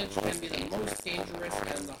damage can be the most dangerous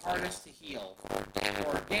and the hardest to heal.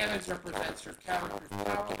 Core damage represents your character's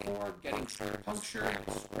power core getting punctured,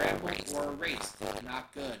 scrambled, or erased.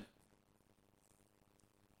 Not good.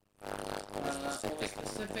 Only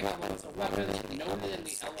specific elements of weapons noted in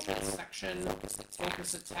the elements section.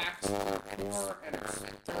 Focus attacks for core and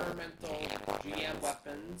experimental GM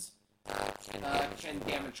weapons can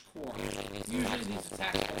damage core. Usually these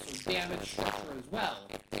attacks also damage structure as well.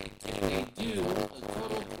 If they do, the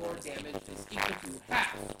total core damage is equal to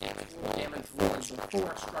half the core damage rolled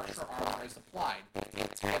before structure armor is applied.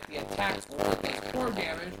 If the attack only does core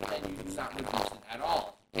damage, then you do not reduce it at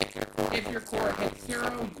all. If your core hits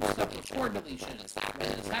 0, you suffer core deletion. When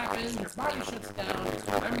this happens, your body shuts down,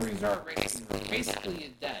 your memories are erased, and you're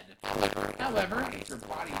basically dead. However, if your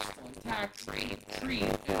body is still intact, you can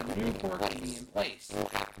retrieve and a new core can be in place.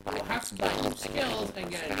 You will have to buy new skills and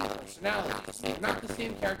get a new personality. You're not the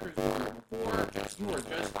same character as you were before, you are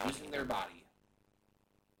just using their body.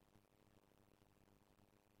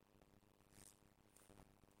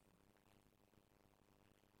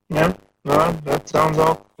 Yeah, no, that sounds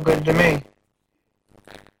all good to me.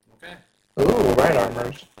 Okay. Ooh, right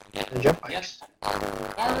armors and jet bikes. Yes.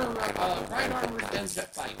 Ride armors and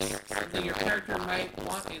jet bikes. Suddenly your character might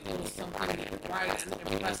want a little something you can ride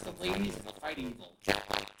and impress the ladies and fight evil.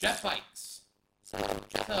 Jet bikes. So,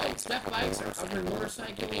 jet bikes are hovering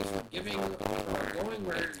motorcycles or going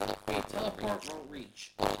where a teleport won't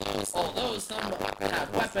reach. Although some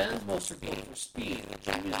have weapons, most are built for speed.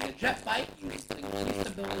 Using a jet bike uses increased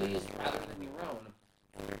abilities rather than your own.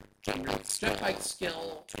 Your jet bike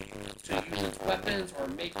skill to use its weapons or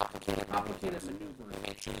make complicated maneuvers.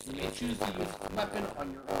 You may choose to use a weapon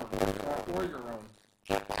on your own or your own.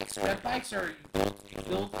 Jet bikes are built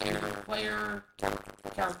using player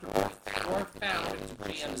character points or found if the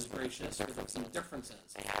GM is gracious with some differences.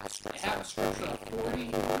 They have a structure of 40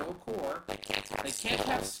 no core. They can't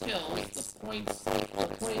have skills. The point limit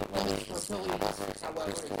for abilities,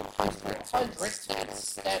 however, is increased to 100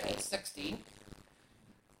 instead of 60.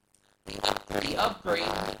 The upgrade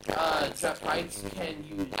jet bikes can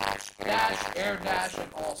use dash, air dash,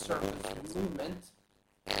 and all surface movement.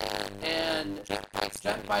 And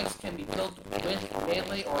jet bikes can be built with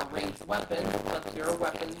melee or ranged weapons, but their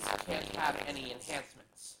weapons can't have any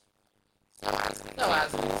enhancements. So,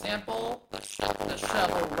 as an example, the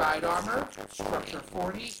shovel ride armor, structure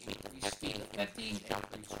 40, increased speed to 50, increased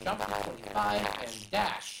jump to 25, and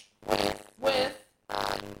dash. With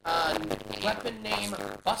a weapon name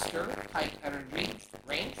Buster, type energy,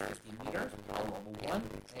 range 50 meters, power level 1,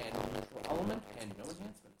 and neutral element, and no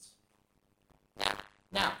enhancements.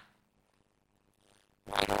 Now,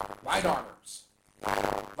 ride armors.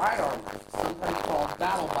 Ride armors, sometimes called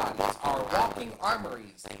battle bodies, are walking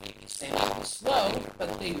armories. They may be slow,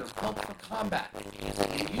 but they are built for combat. When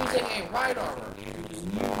using a ride armor, you can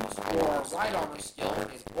use your ride armor skill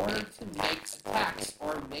in order to make attacks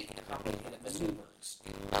or make complicated maneuvers.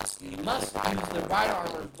 You must use the ride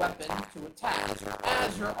armor's weapon to attack,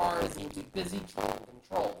 as your arms will be busy trying to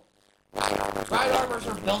control. Ride armors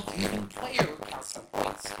are built using player character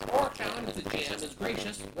points, or found if the GM is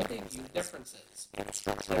gracious with a few differences.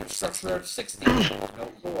 Their structure of 60,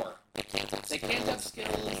 no core. They can't have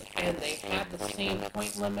skills, and they have the same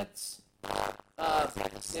point limits.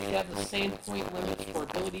 They have the same point limits for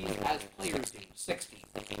abilities as players do, 60.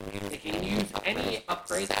 They can use any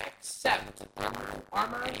upgrades except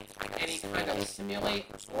armor, any kind of simulate,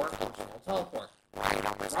 or functional teleport.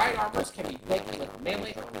 Ride armors can be built with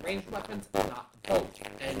melee or ranged weapons, not both,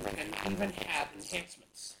 and can even have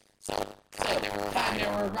enhancements. So,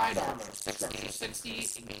 Chimera ride armor, structure 60,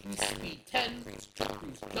 increased speed 10, increased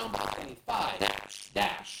jump 25,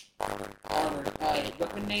 dash, armored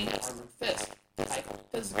weapon name, armored fist, type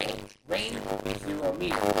physical, range 0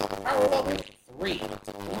 meters, power level 3,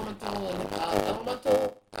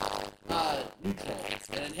 elemental, neutral,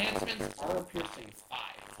 and enhancements, armor piercing 5.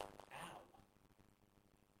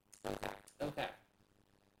 Okay.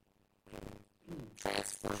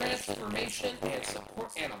 Transformation and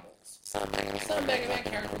support animals. Some Mega Man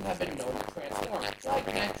characters have been known to transform, like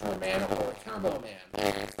Natural Man or Turbo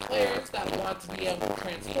Man. Players that want to be able to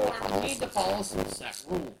transform need to follow some set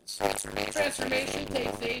rules. Transformation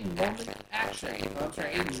takes a movement action.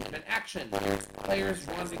 Players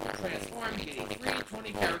wanting to transform get a free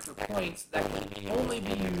 20 character points that can only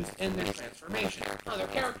be used in their transformation. Other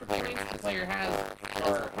character points the player has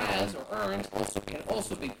or earned can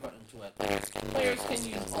also be put into it. Players can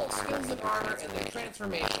use all skills and armor in their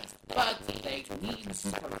transformation, but they need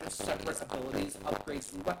to purchase separate abilities,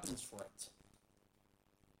 upgrades, and weapons for it.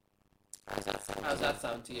 How's that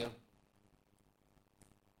sound to you?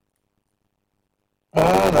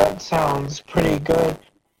 That sounds pretty good.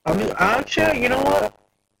 I mean, actually, you know what?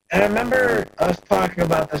 I remember us talking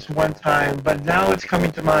about this one time, but now it's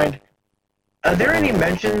coming to mind. Are there any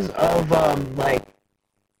mentions of, like,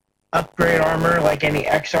 upgrade armor, like any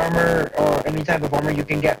X armor or any type of armor you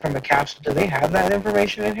can get from a capsule? Do they have that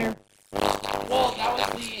information in here? Well,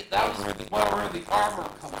 that was where the armor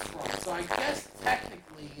comes from. So I guess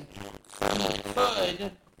technically you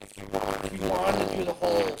could, if you wanted to do the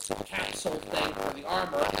whole capsule thing for the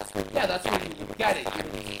armor, yeah, that's where you would get it.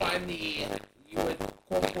 You would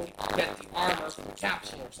quote unquote get the armor from the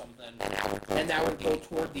capsule or something, and that would go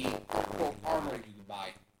toward the quote armor you could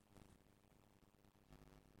buy.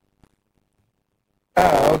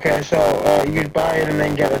 Oh, okay. So you'd buy it and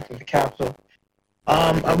then get it to the capsule.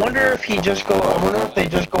 I wonder if they just go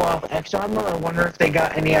off X armor, or I wonder if they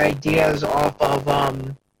got any ideas off of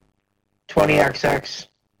 20XX.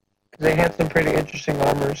 They had some pretty interesting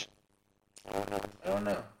armors. I don't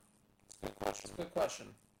know. Good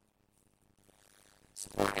question.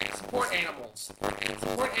 Support animals.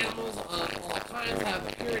 Support animals of all kinds have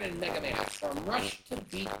appeared in Mega Man, from rush to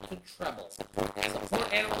beat to treble.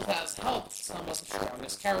 Support animals have helped some of the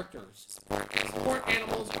strongest characters. Support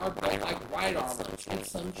animals are built like ride armor, with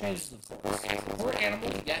some changes of course. Support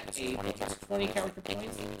animals get a bonus 20 character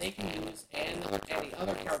points that they can use, and any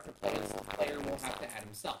other character points the player will have to add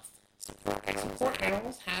himself. Support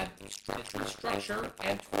animals have 50 structure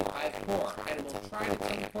and 25 core, and will try to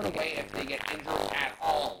teleport away if they get injured at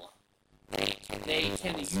all. They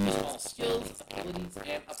can use all skills, abilities,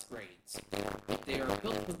 and upgrades. If they are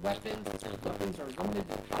built with weapons, the weapons are limited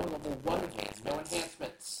to power level 1 with no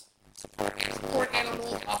enhancements. Support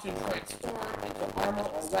animals often transform into armor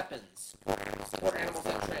or weapons. Support animals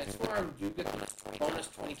that transform do get the bonus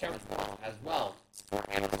 20 character points as well.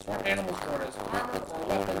 Support animals born as armor or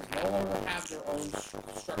weapons no longer have their own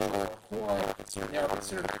structure or core. They are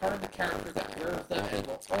considered part of the character that wears them and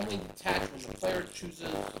will only detach when the player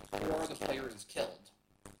chooses or the player is killed.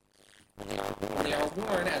 When they are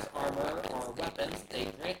worn as armor or weapons, they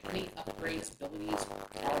grant any upgrades, abilities,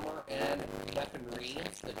 armor, and weaponry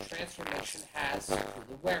the transformation has to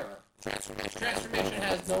the wearer. Transformation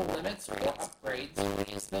has no limits or upgrades,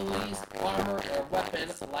 abilities, armor, or weapon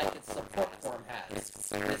like its support form has.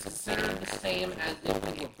 It is considered the same as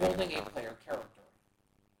if you were building a player character.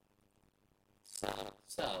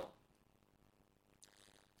 So,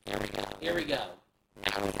 here we go.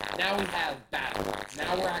 Now we have battle.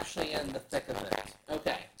 Now we're actually in the thick of it.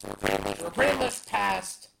 Okay. So we're pretty much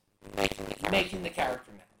past making the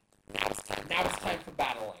character now. Now it's time for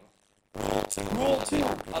battling. Rule 2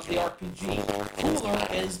 of the RPG. Cooler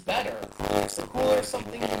is better. The cooler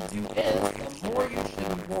something you do is, the more you should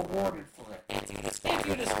be rewarded for it. If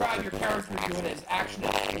you describe your character doing his action in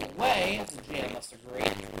a cool way, the GM must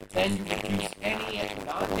agree, then you reduce any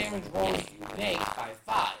non-damage rolls you make by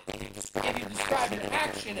 5. If you describe an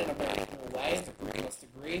action in a very cool way, the group must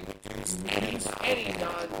agree, you reduce any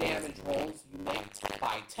non-damage rolls you make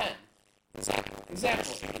by 10.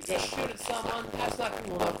 Example, if you just shoot at someone, that's not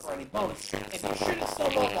cool enough for any bonus. If you shoot at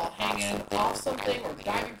someone while hanging off something or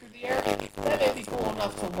diving through the air, that may be cool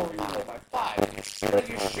enough to lower your roll by 5. But if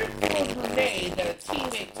you shoot through a grenade that a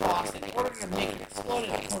teammate tossed in order to make it explode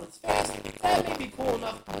in an opponent's face, that may be cool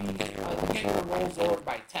enough to get your rolls lowered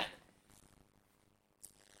by 10.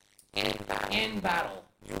 In battle,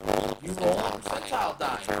 you roll a percentile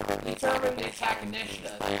die. Determine the attack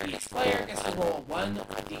initiative. Each player gets to roll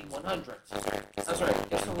 1d100.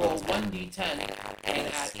 Gets to roll 1d10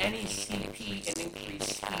 and add any CP and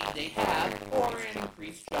increased speed they have, or an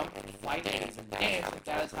increased jump, flight, and dance if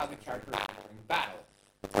that is how the character is entering battle.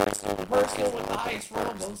 The person with the highest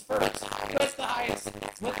roll goes first, with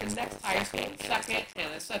the next highest going second,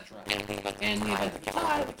 and etc. In the event of a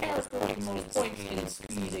tie, the character with the most points in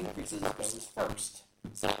speed increases goes first.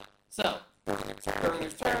 So, during their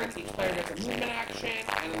turn, each player gets a movement action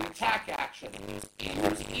and an attack action. Use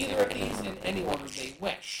either of these in any order they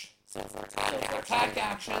wish. So for attack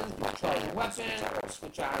actions, you charge a weapon, or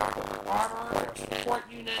switch out your armor, or support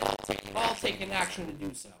unit, all take an action to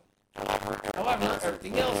do so. However,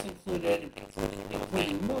 everything else including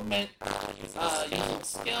movement, using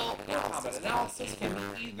skill, or combat analysis can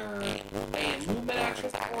be either a movement action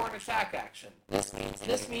or an attack action. This means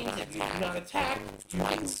if you do not attack, you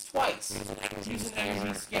move twice. Use an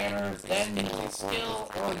energy scanner, then use a skill,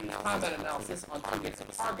 or use combat analysis until you get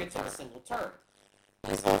to targets in a single turn.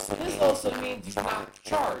 This also means you cannot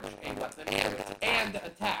charge a weapon and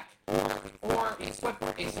attack, or equip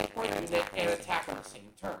a support unit and attack on the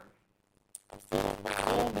same turn. A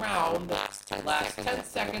full round lasts 10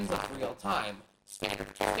 seconds of real time.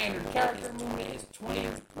 Standard character movement is 20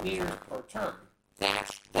 meters per turn.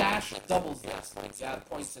 Dash doubles this. You add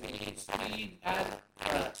points in speed, add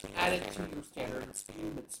it to your standard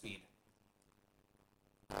movement speed.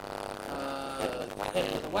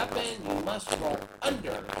 Hit with a weapon, you must roll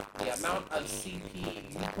under the amount of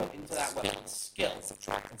CP you put into that weapon's skill, and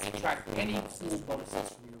subtract any cool bonuses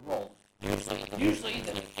from your roll. Usually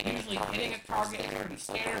hitting a target is pretty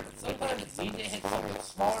standard, but sometimes you need to hit something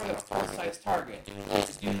smaller than a full-size target. To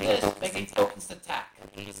do this, make a focused attack.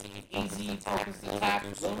 Easy focused attack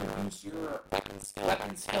will reduce your weapon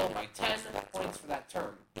skill by 10 points for that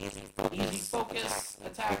turn. Easy focus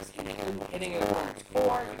attacks include hitting an opponent's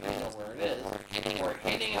core, if you know where it is, or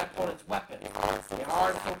hitting an opponent's weapon. A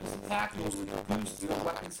hard focus attack will reduce your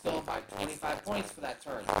weapon skill by 25 points for that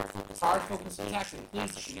turn. Hard focus attack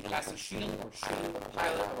includes shooting past a shield or shooting the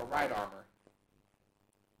pilot of a ride armor.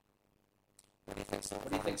 What do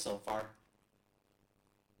you think so far?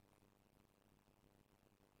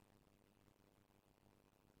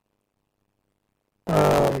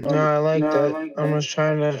 No, I like that. I was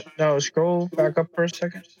trying to scroll back up for a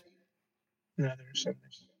second. No, there's something.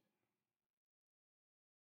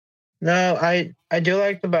 No, I do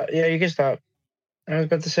like the yeah. You can stop. I was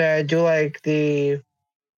about to say I do like the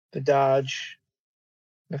dodge,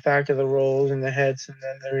 the fact of the rolls and the hits, and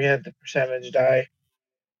then there you have the percentage die.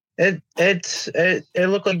 It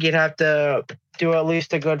looked like you'd have to do at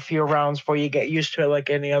least a good few rounds before you get used to it, like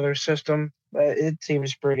any other system. But it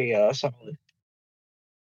seems pretty solid.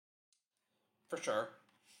 For sure.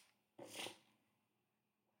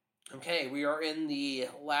 Okay, we are in the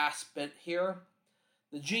last bit here.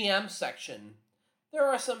 The GM section. There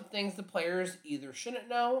are some things the players either shouldn't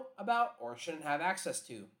know about or shouldn't have access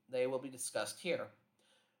to. They will be discussed here.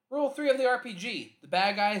 Rule 3 of the RPG. The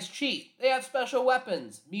bad guys cheat. They have special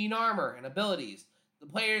weapons, mean armor, and abilities the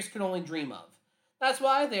players can only dream of. That's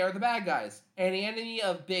why they are the bad guys. Any enemy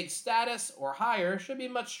of big status or higher should be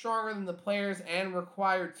much stronger than the players and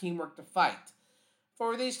require teamwork to fight.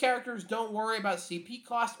 For these characters, don't worry about CP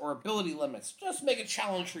cost or ability limits. Just make a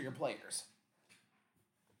challenge for your players.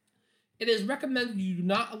 It is recommended you do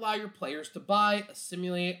not allow your players to buy,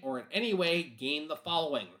 assimilate, or in any way gain the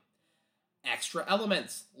following. Extra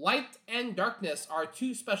elements. Light and darkness are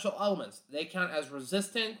two special elements. They count as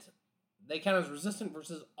resistant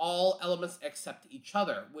versus all elements except each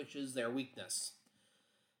other, which is their weakness.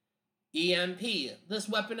 EMP. This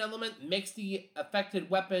weapon element makes the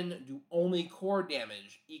affected weapon do only core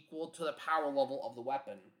damage, equal to the power level of the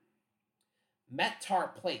weapon.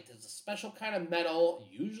 Metar plate is a special kind of metal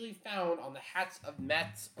usually found on the hats of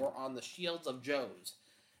Mets or on the shields of Joes.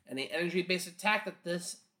 Any energy-based attack that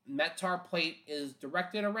this Metar plate is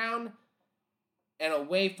directed around and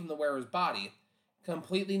away from the wearer's body,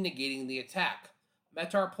 completely negating the attack.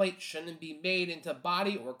 Metar plate shouldn't be made into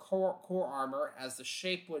body or core armor, as the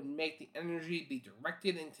shape would make the energy be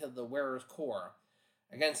directed into the wearer's core.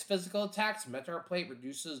 Against physical attacks, Metar plate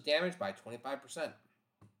reduces damage by 25%.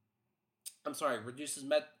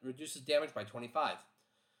 Reduces damage by 25.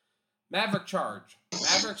 Maverick charge.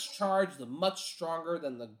 Maverick's charge is much stronger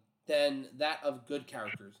than that of good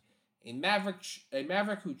characters. A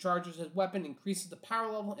maverick who charges his weapon increases the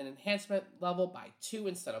power level and enhancement level by 2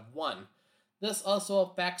 instead of 1. This also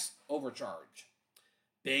affects overcharge.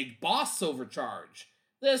 Big Boss Overcharge.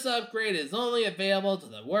 This upgrade is only available to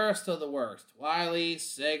the worst of the worst. Wily,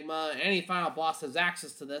 Sigma, any final boss has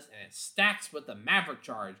access to this, and it stacks with the Maverick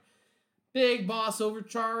charge. Big Boss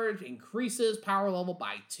Overcharge increases power level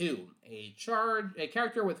by 2. A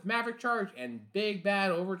character with Maverick Charge and Big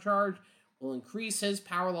Bad Overcharge will increase his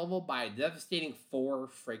power level by a devastating 4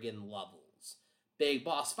 friggin' levels. Big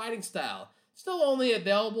Boss Fighting Style. Still only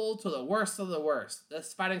available to the worst of the worst.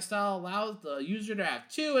 This fighting style allows the user to have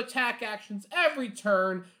 2 attack actions every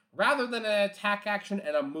turn rather than an attack action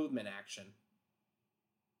and a movement action.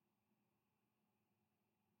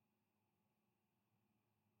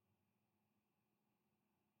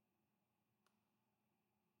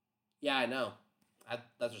 Yeah, I know.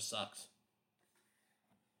 That just sucks.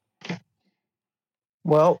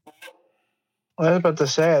 Well, I was about to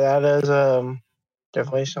say that is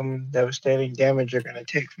definitely some devastating damage you're gonna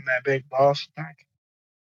take from that big boss attack.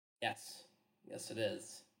 Yes. Yes, it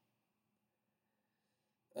is.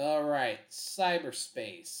 Alright,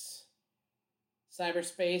 cyberspace.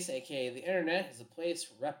 Cyberspace, aka the internet, is a place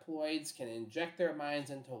where reploids can inject their minds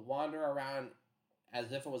and to wander around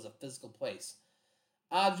as if it was a physical place.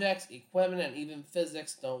 Objects, equipment, and even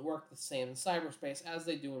physics don't work the same in cyberspace as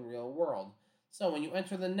they do in real world. So when you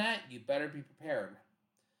enter the net, you better be prepared.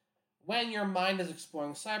 When your mind is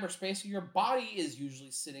exploring cyberspace, your body is usually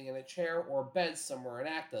sitting in a chair or bed somewhere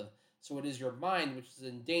inactive, so it is your mind which is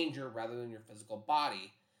in danger rather than your physical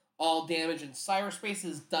body. All damage in cyberspace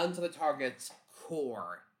is done to the target's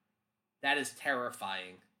core. That is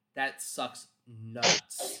terrifying. That sucks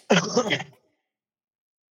nuts.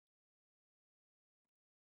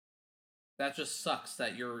 That just sucks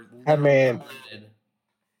that you're I literally mean, limited.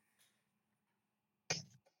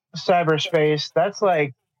 cyberspace, that's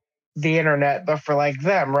like the internet, but for like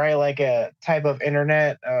them, right? Like a type of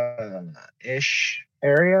internet ish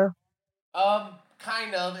area.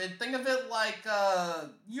 Kind of. And think of it like,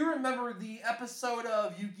 you remember the episode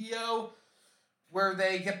of Yu-Gi-Oh! Where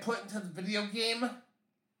they get put into the video game?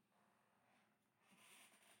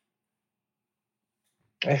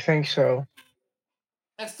 I think so.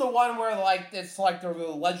 It's the one where, like, it's like they're the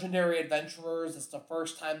legendary adventurers. It's the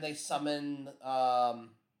first time they summon,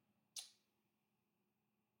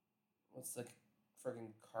 what's the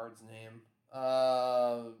friggin' card's name?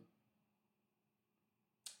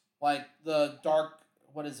 Like, the dark,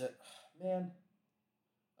 what is it? Man.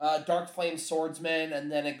 Dark Flame Swordsman,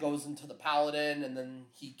 and then it goes into the Paladin, and then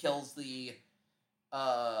he kills the,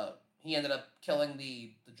 he ended up killing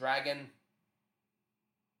the dragon.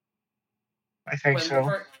 I think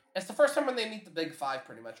so. It's the first time when they meet the Big Five,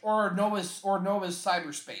 pretty much, or Noah's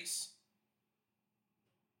cyberspace.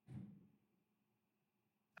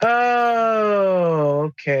 Oh,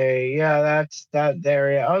 okay. Yeah, that's that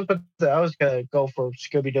area. I was gonna go for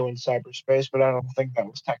Scooby Doo in cyberspace, but I don't think that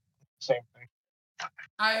was technically the same thing.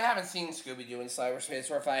 I haven't seen Scooby Doo in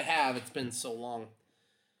cyberspace, or if I have, it's been so long.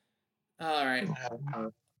 All right.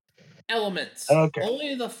 Elements. Okay.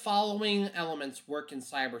 Only the following elements work in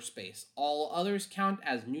cyberspace. All others count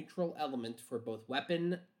as neutral element for both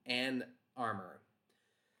weapon and armor.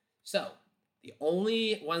 So, the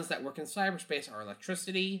only ones that work in cyberspace are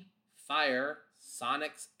electricity, fire,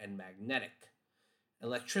 sonics, and magnetic.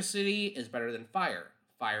 Electricity is better than fire.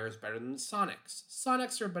 Fire is better than sonics.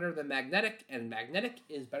 Sonics are better than magnetic, and magnetic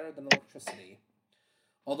is better than electricity.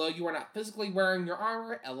 Although you are not physically wearing your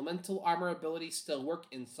armor, elemental armor abilities still work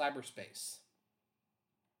in cyberspace.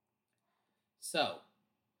 So,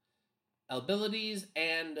 abilities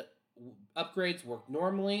and upgrades work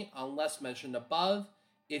normally unless mentioned above.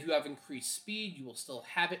 If you have increased speed, you will still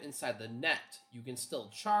have it inside the net. You can still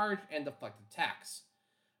charge and deflect attacks.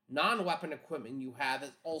 Non-weapon equipment you have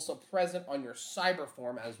is also present on your cyber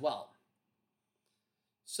form as well.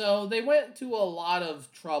 So they went to a lot of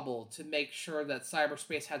trouble to make sure that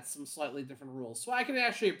cyberspace had some slightly different rules. So I can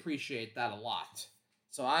actually appreciate that a lot.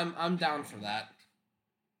 So I'm down for that.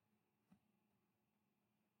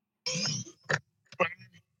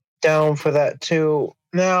 Down for that too.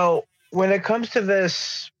 Now, when it comes to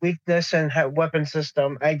this weakness and weapon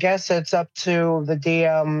system, I guess it's up to the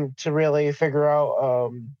DM to really figure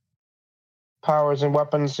out powers and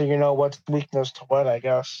weapons, so you know what's weakness to what. I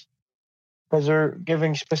guess because they're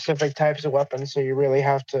giving specific types of weapons, so you really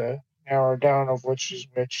have to narrow down of which is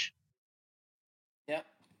which. Yep.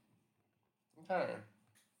 Okay.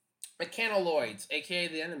 Mechanoids, aka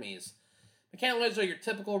the enemies. Mechanoids are your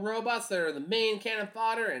typical robots that are the main cannon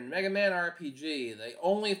fodder in Mega Man RPG. They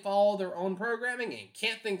only follow their own programming and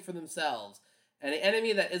can't think for themselves. And an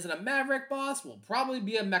enemy that isn't a Maverick boss will probably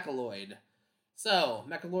be a Mechaloid. So,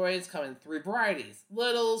 Mechaloids come in three varieties: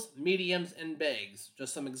 littles, mediums, and bigs.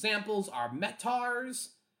 Just some examples are Metars.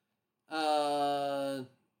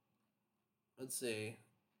 Let's see.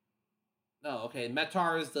 Oh, okay.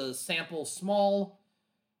 Metar is the sample small.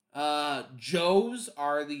 Joes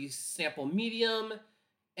are the sample medium,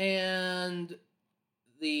 and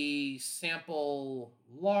the sample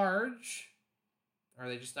large. Or are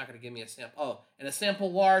they just not going to give me a sample? Oh, and a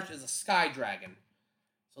sample large is a Sky Dragon.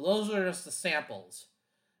 So those are just the samples.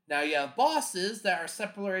 Now you have bosses that are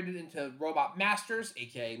separated into robot masters,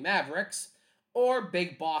 aka Mavericks, or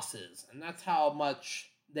big bosses, and that's how much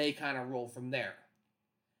they kind of roll from there.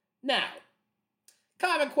 Now,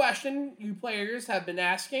 common question you players have been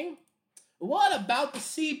asking: what about the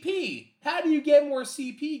CP? How do you get more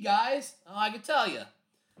CP, guys? I can tell you.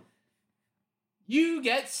 You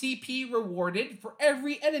get CP rewarded for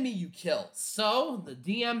every enemy you kill. So the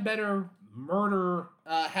DM better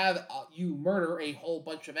have you murder a whole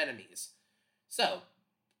bunch of enemies. So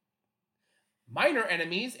minor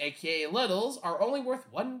enemies, aka littles, are only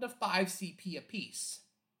worth 1 to 5 CP apiece.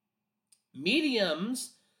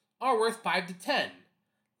 Mediums are worth 5 to 10.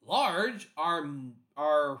 Large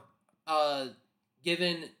are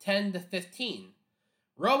given 10 to 15.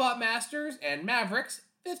 Robot Masters and Mavericks,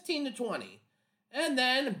 15 to 20. And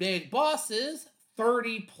then big bosses,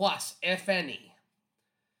 30 plus, if any.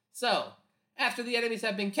 So, after the enemies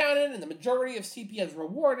have been counted and the majority of CP is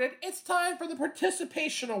rewarded, it's time for the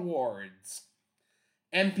participation awards.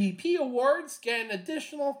 MVP awards get an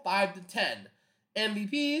additional 5 to 10.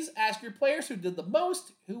 MVPs ask your players who did the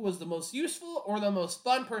most, who was the most useful, or the most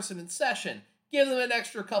fun person in session. Give them an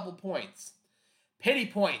extra couple points. Pity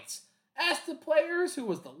points. Ask the players who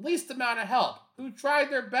was the least amount of help, who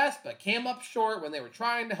tried their best but came up short when they were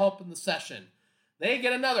trying to help in the session. They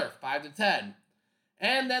get another 5 to 10.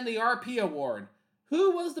 And then the RP award.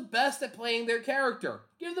 Who was the best at playing their character?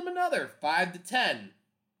 Give them another 5 to 10.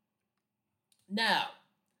 Now,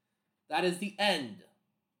 that is the end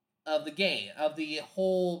of the game, of the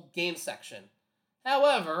whole game section.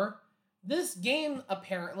 However, this game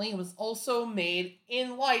apparently was also made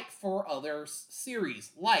in light for other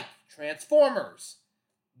series like Transformers,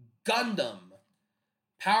 Gundam,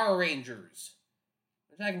 Power Rangers,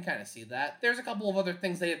 which I can kind of see that. There's a couple of other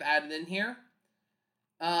things they have added in here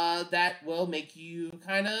that will make you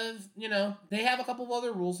kind of, they have a couple of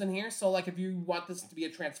other rules in here. So, like, if you want this to be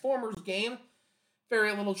a Transformers game,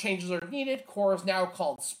 very little changes are needed. Core is now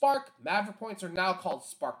called Spark. Maverick points are now called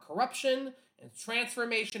Spark Corruption. And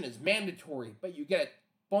transformation is mandatory, but you get a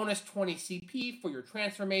bonus 20 CP for your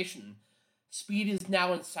transformation. Speed is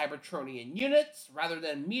now in Cybertronian units rather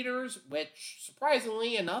than meters, which,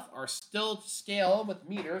 surprisingly enough, are still to scale with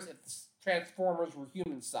meters if the Transformers were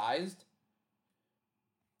human-sized.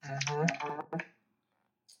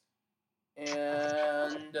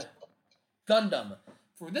 And Gundam.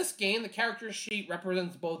 For this game, the character sheet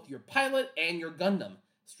represents both your pilot and your Gundam.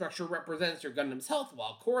 Structure represents your Gundam's health,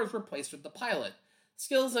 while core is replaced with the pilot.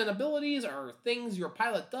 Skills and abilities are things your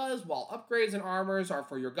pilot does, while upgrades and armors are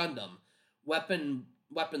for your Gundam.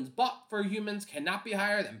 Weapons bought for humans cannot be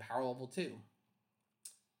higher than power level 2.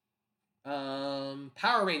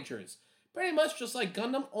 Power Rangers. Pretty much just like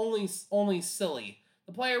Gundam, only silly.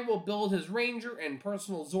 The player will build his Ranger and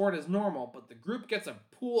personal Zord as normal, but the group gets a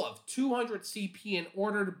pool of 200 CP in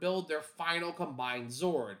order to build their final combined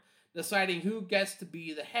Zord. Deciding who gets to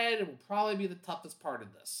be the head will probably be the toughest part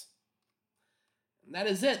of this. And that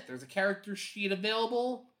is it. There's a character sheet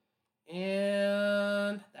available,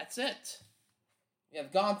 and that's it. We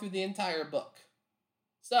have gone through the entire book.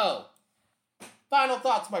 So, final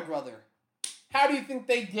thoughts, my brother. How do you think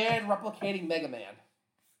they did replicating Mega Man?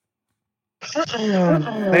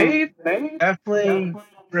 They definitely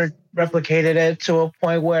replicated it to a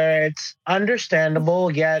point where it's understandable,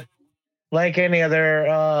 yet like any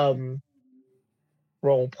other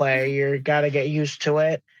role play, you gotta get used to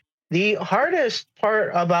it. The hardest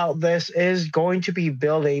part about this is going to be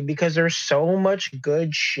building, because there's so much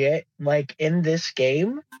good shit like in this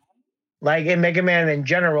game, like in Mega Man in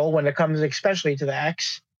general, when it comes especially to the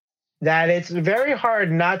X, that it's very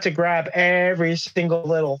hard not to grab every single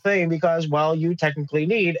little thing, because, well, you technically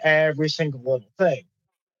need every single little thing.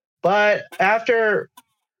 But after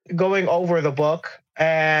going over the book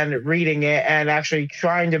and reading it and actually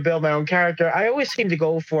trying to build my own character, I always seem to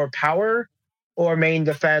go for power or main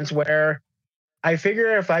defense, where I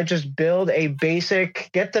figure if I just build a basic,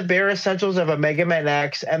 get the bare essentials of a Mega Man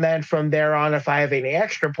X, and then from there on, if I have any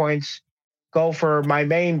extra points, go for my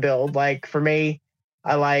main build. Like for me,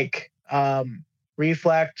 I like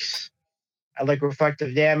reflex, I like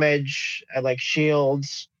reflective damage, I like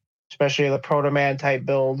shields, especially the Proto Man type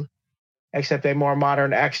build, except a more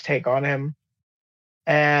modern X take on him.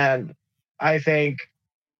 And I think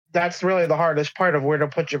that's really the hardest part of where to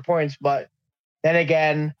put your points. But then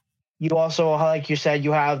again, you also, like you said,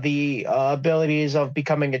 you have the abilities of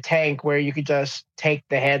becoming a tank, where you could just take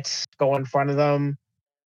the hits, go in front of them,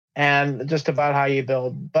 and just about how you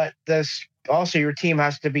build. But this also, your team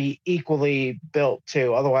has to be equally built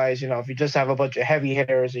too. Otherwise, if you just have a bunch of heavy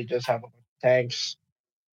hitters, you just have a bunch of tanks.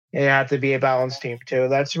 You have to be a balanced team too.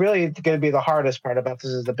 That's really going to be the hardest part about this,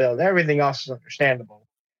 is the build. Everything else is understandable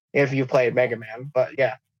if you played Mega Man. But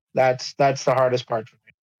yeah, that's the hardest part for me.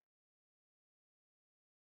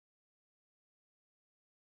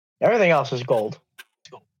 Everything else is gold.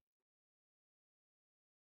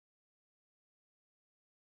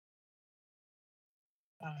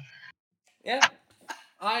 Yeah,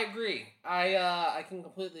 I agree. I can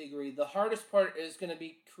completely agree. The hardest part is going to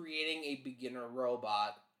be creating a beginner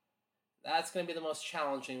robot. That's going to be the most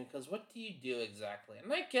challenging, because what do you do exactly?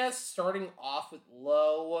 And I guess starting off with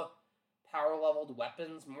low power leveled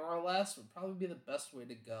weapons, more or less, would probably be the best way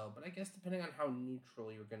to go. But I guess depending on how neutral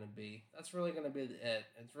you're going to be, that's really going to be it.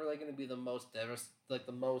 It's really going to be the most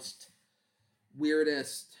the most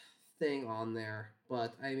weirdest thing on there.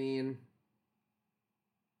 But I mean,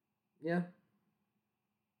 yeah.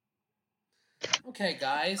 Okay,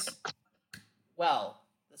 guys. Well,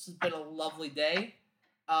 this has been a lovely day.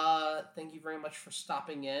 Thank you very much for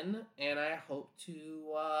stopping in, and I hope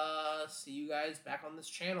to see you guys back on this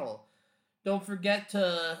channel. Don't forget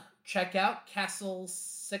to check out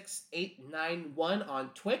Castle6891 on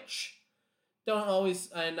Twitch. Don't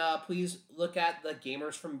always, and please look at the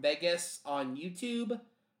Gamers from Vegas on YouTube,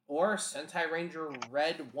 or Sentai Ranger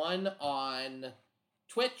Red 1 on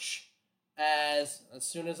Twitch. As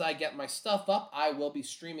soon as I get my stuff up, I will be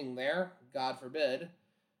streaming there, God forbid.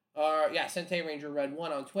 Yeah, Sentai Ranger Red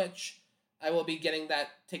 1 on Twitch. I will be getting that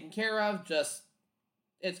taken care of. Just,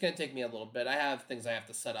 it's going to take me a little bit. I have things I have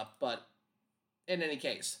to set up, but in any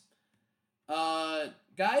case.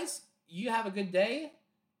 Guys, you have a good day,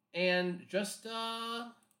 and just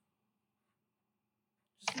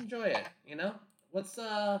enjoy it, What's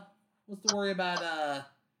the worry about,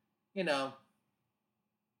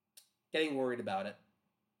 getting worried about it?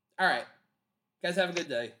 Alright. Guys, have a good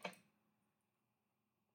day.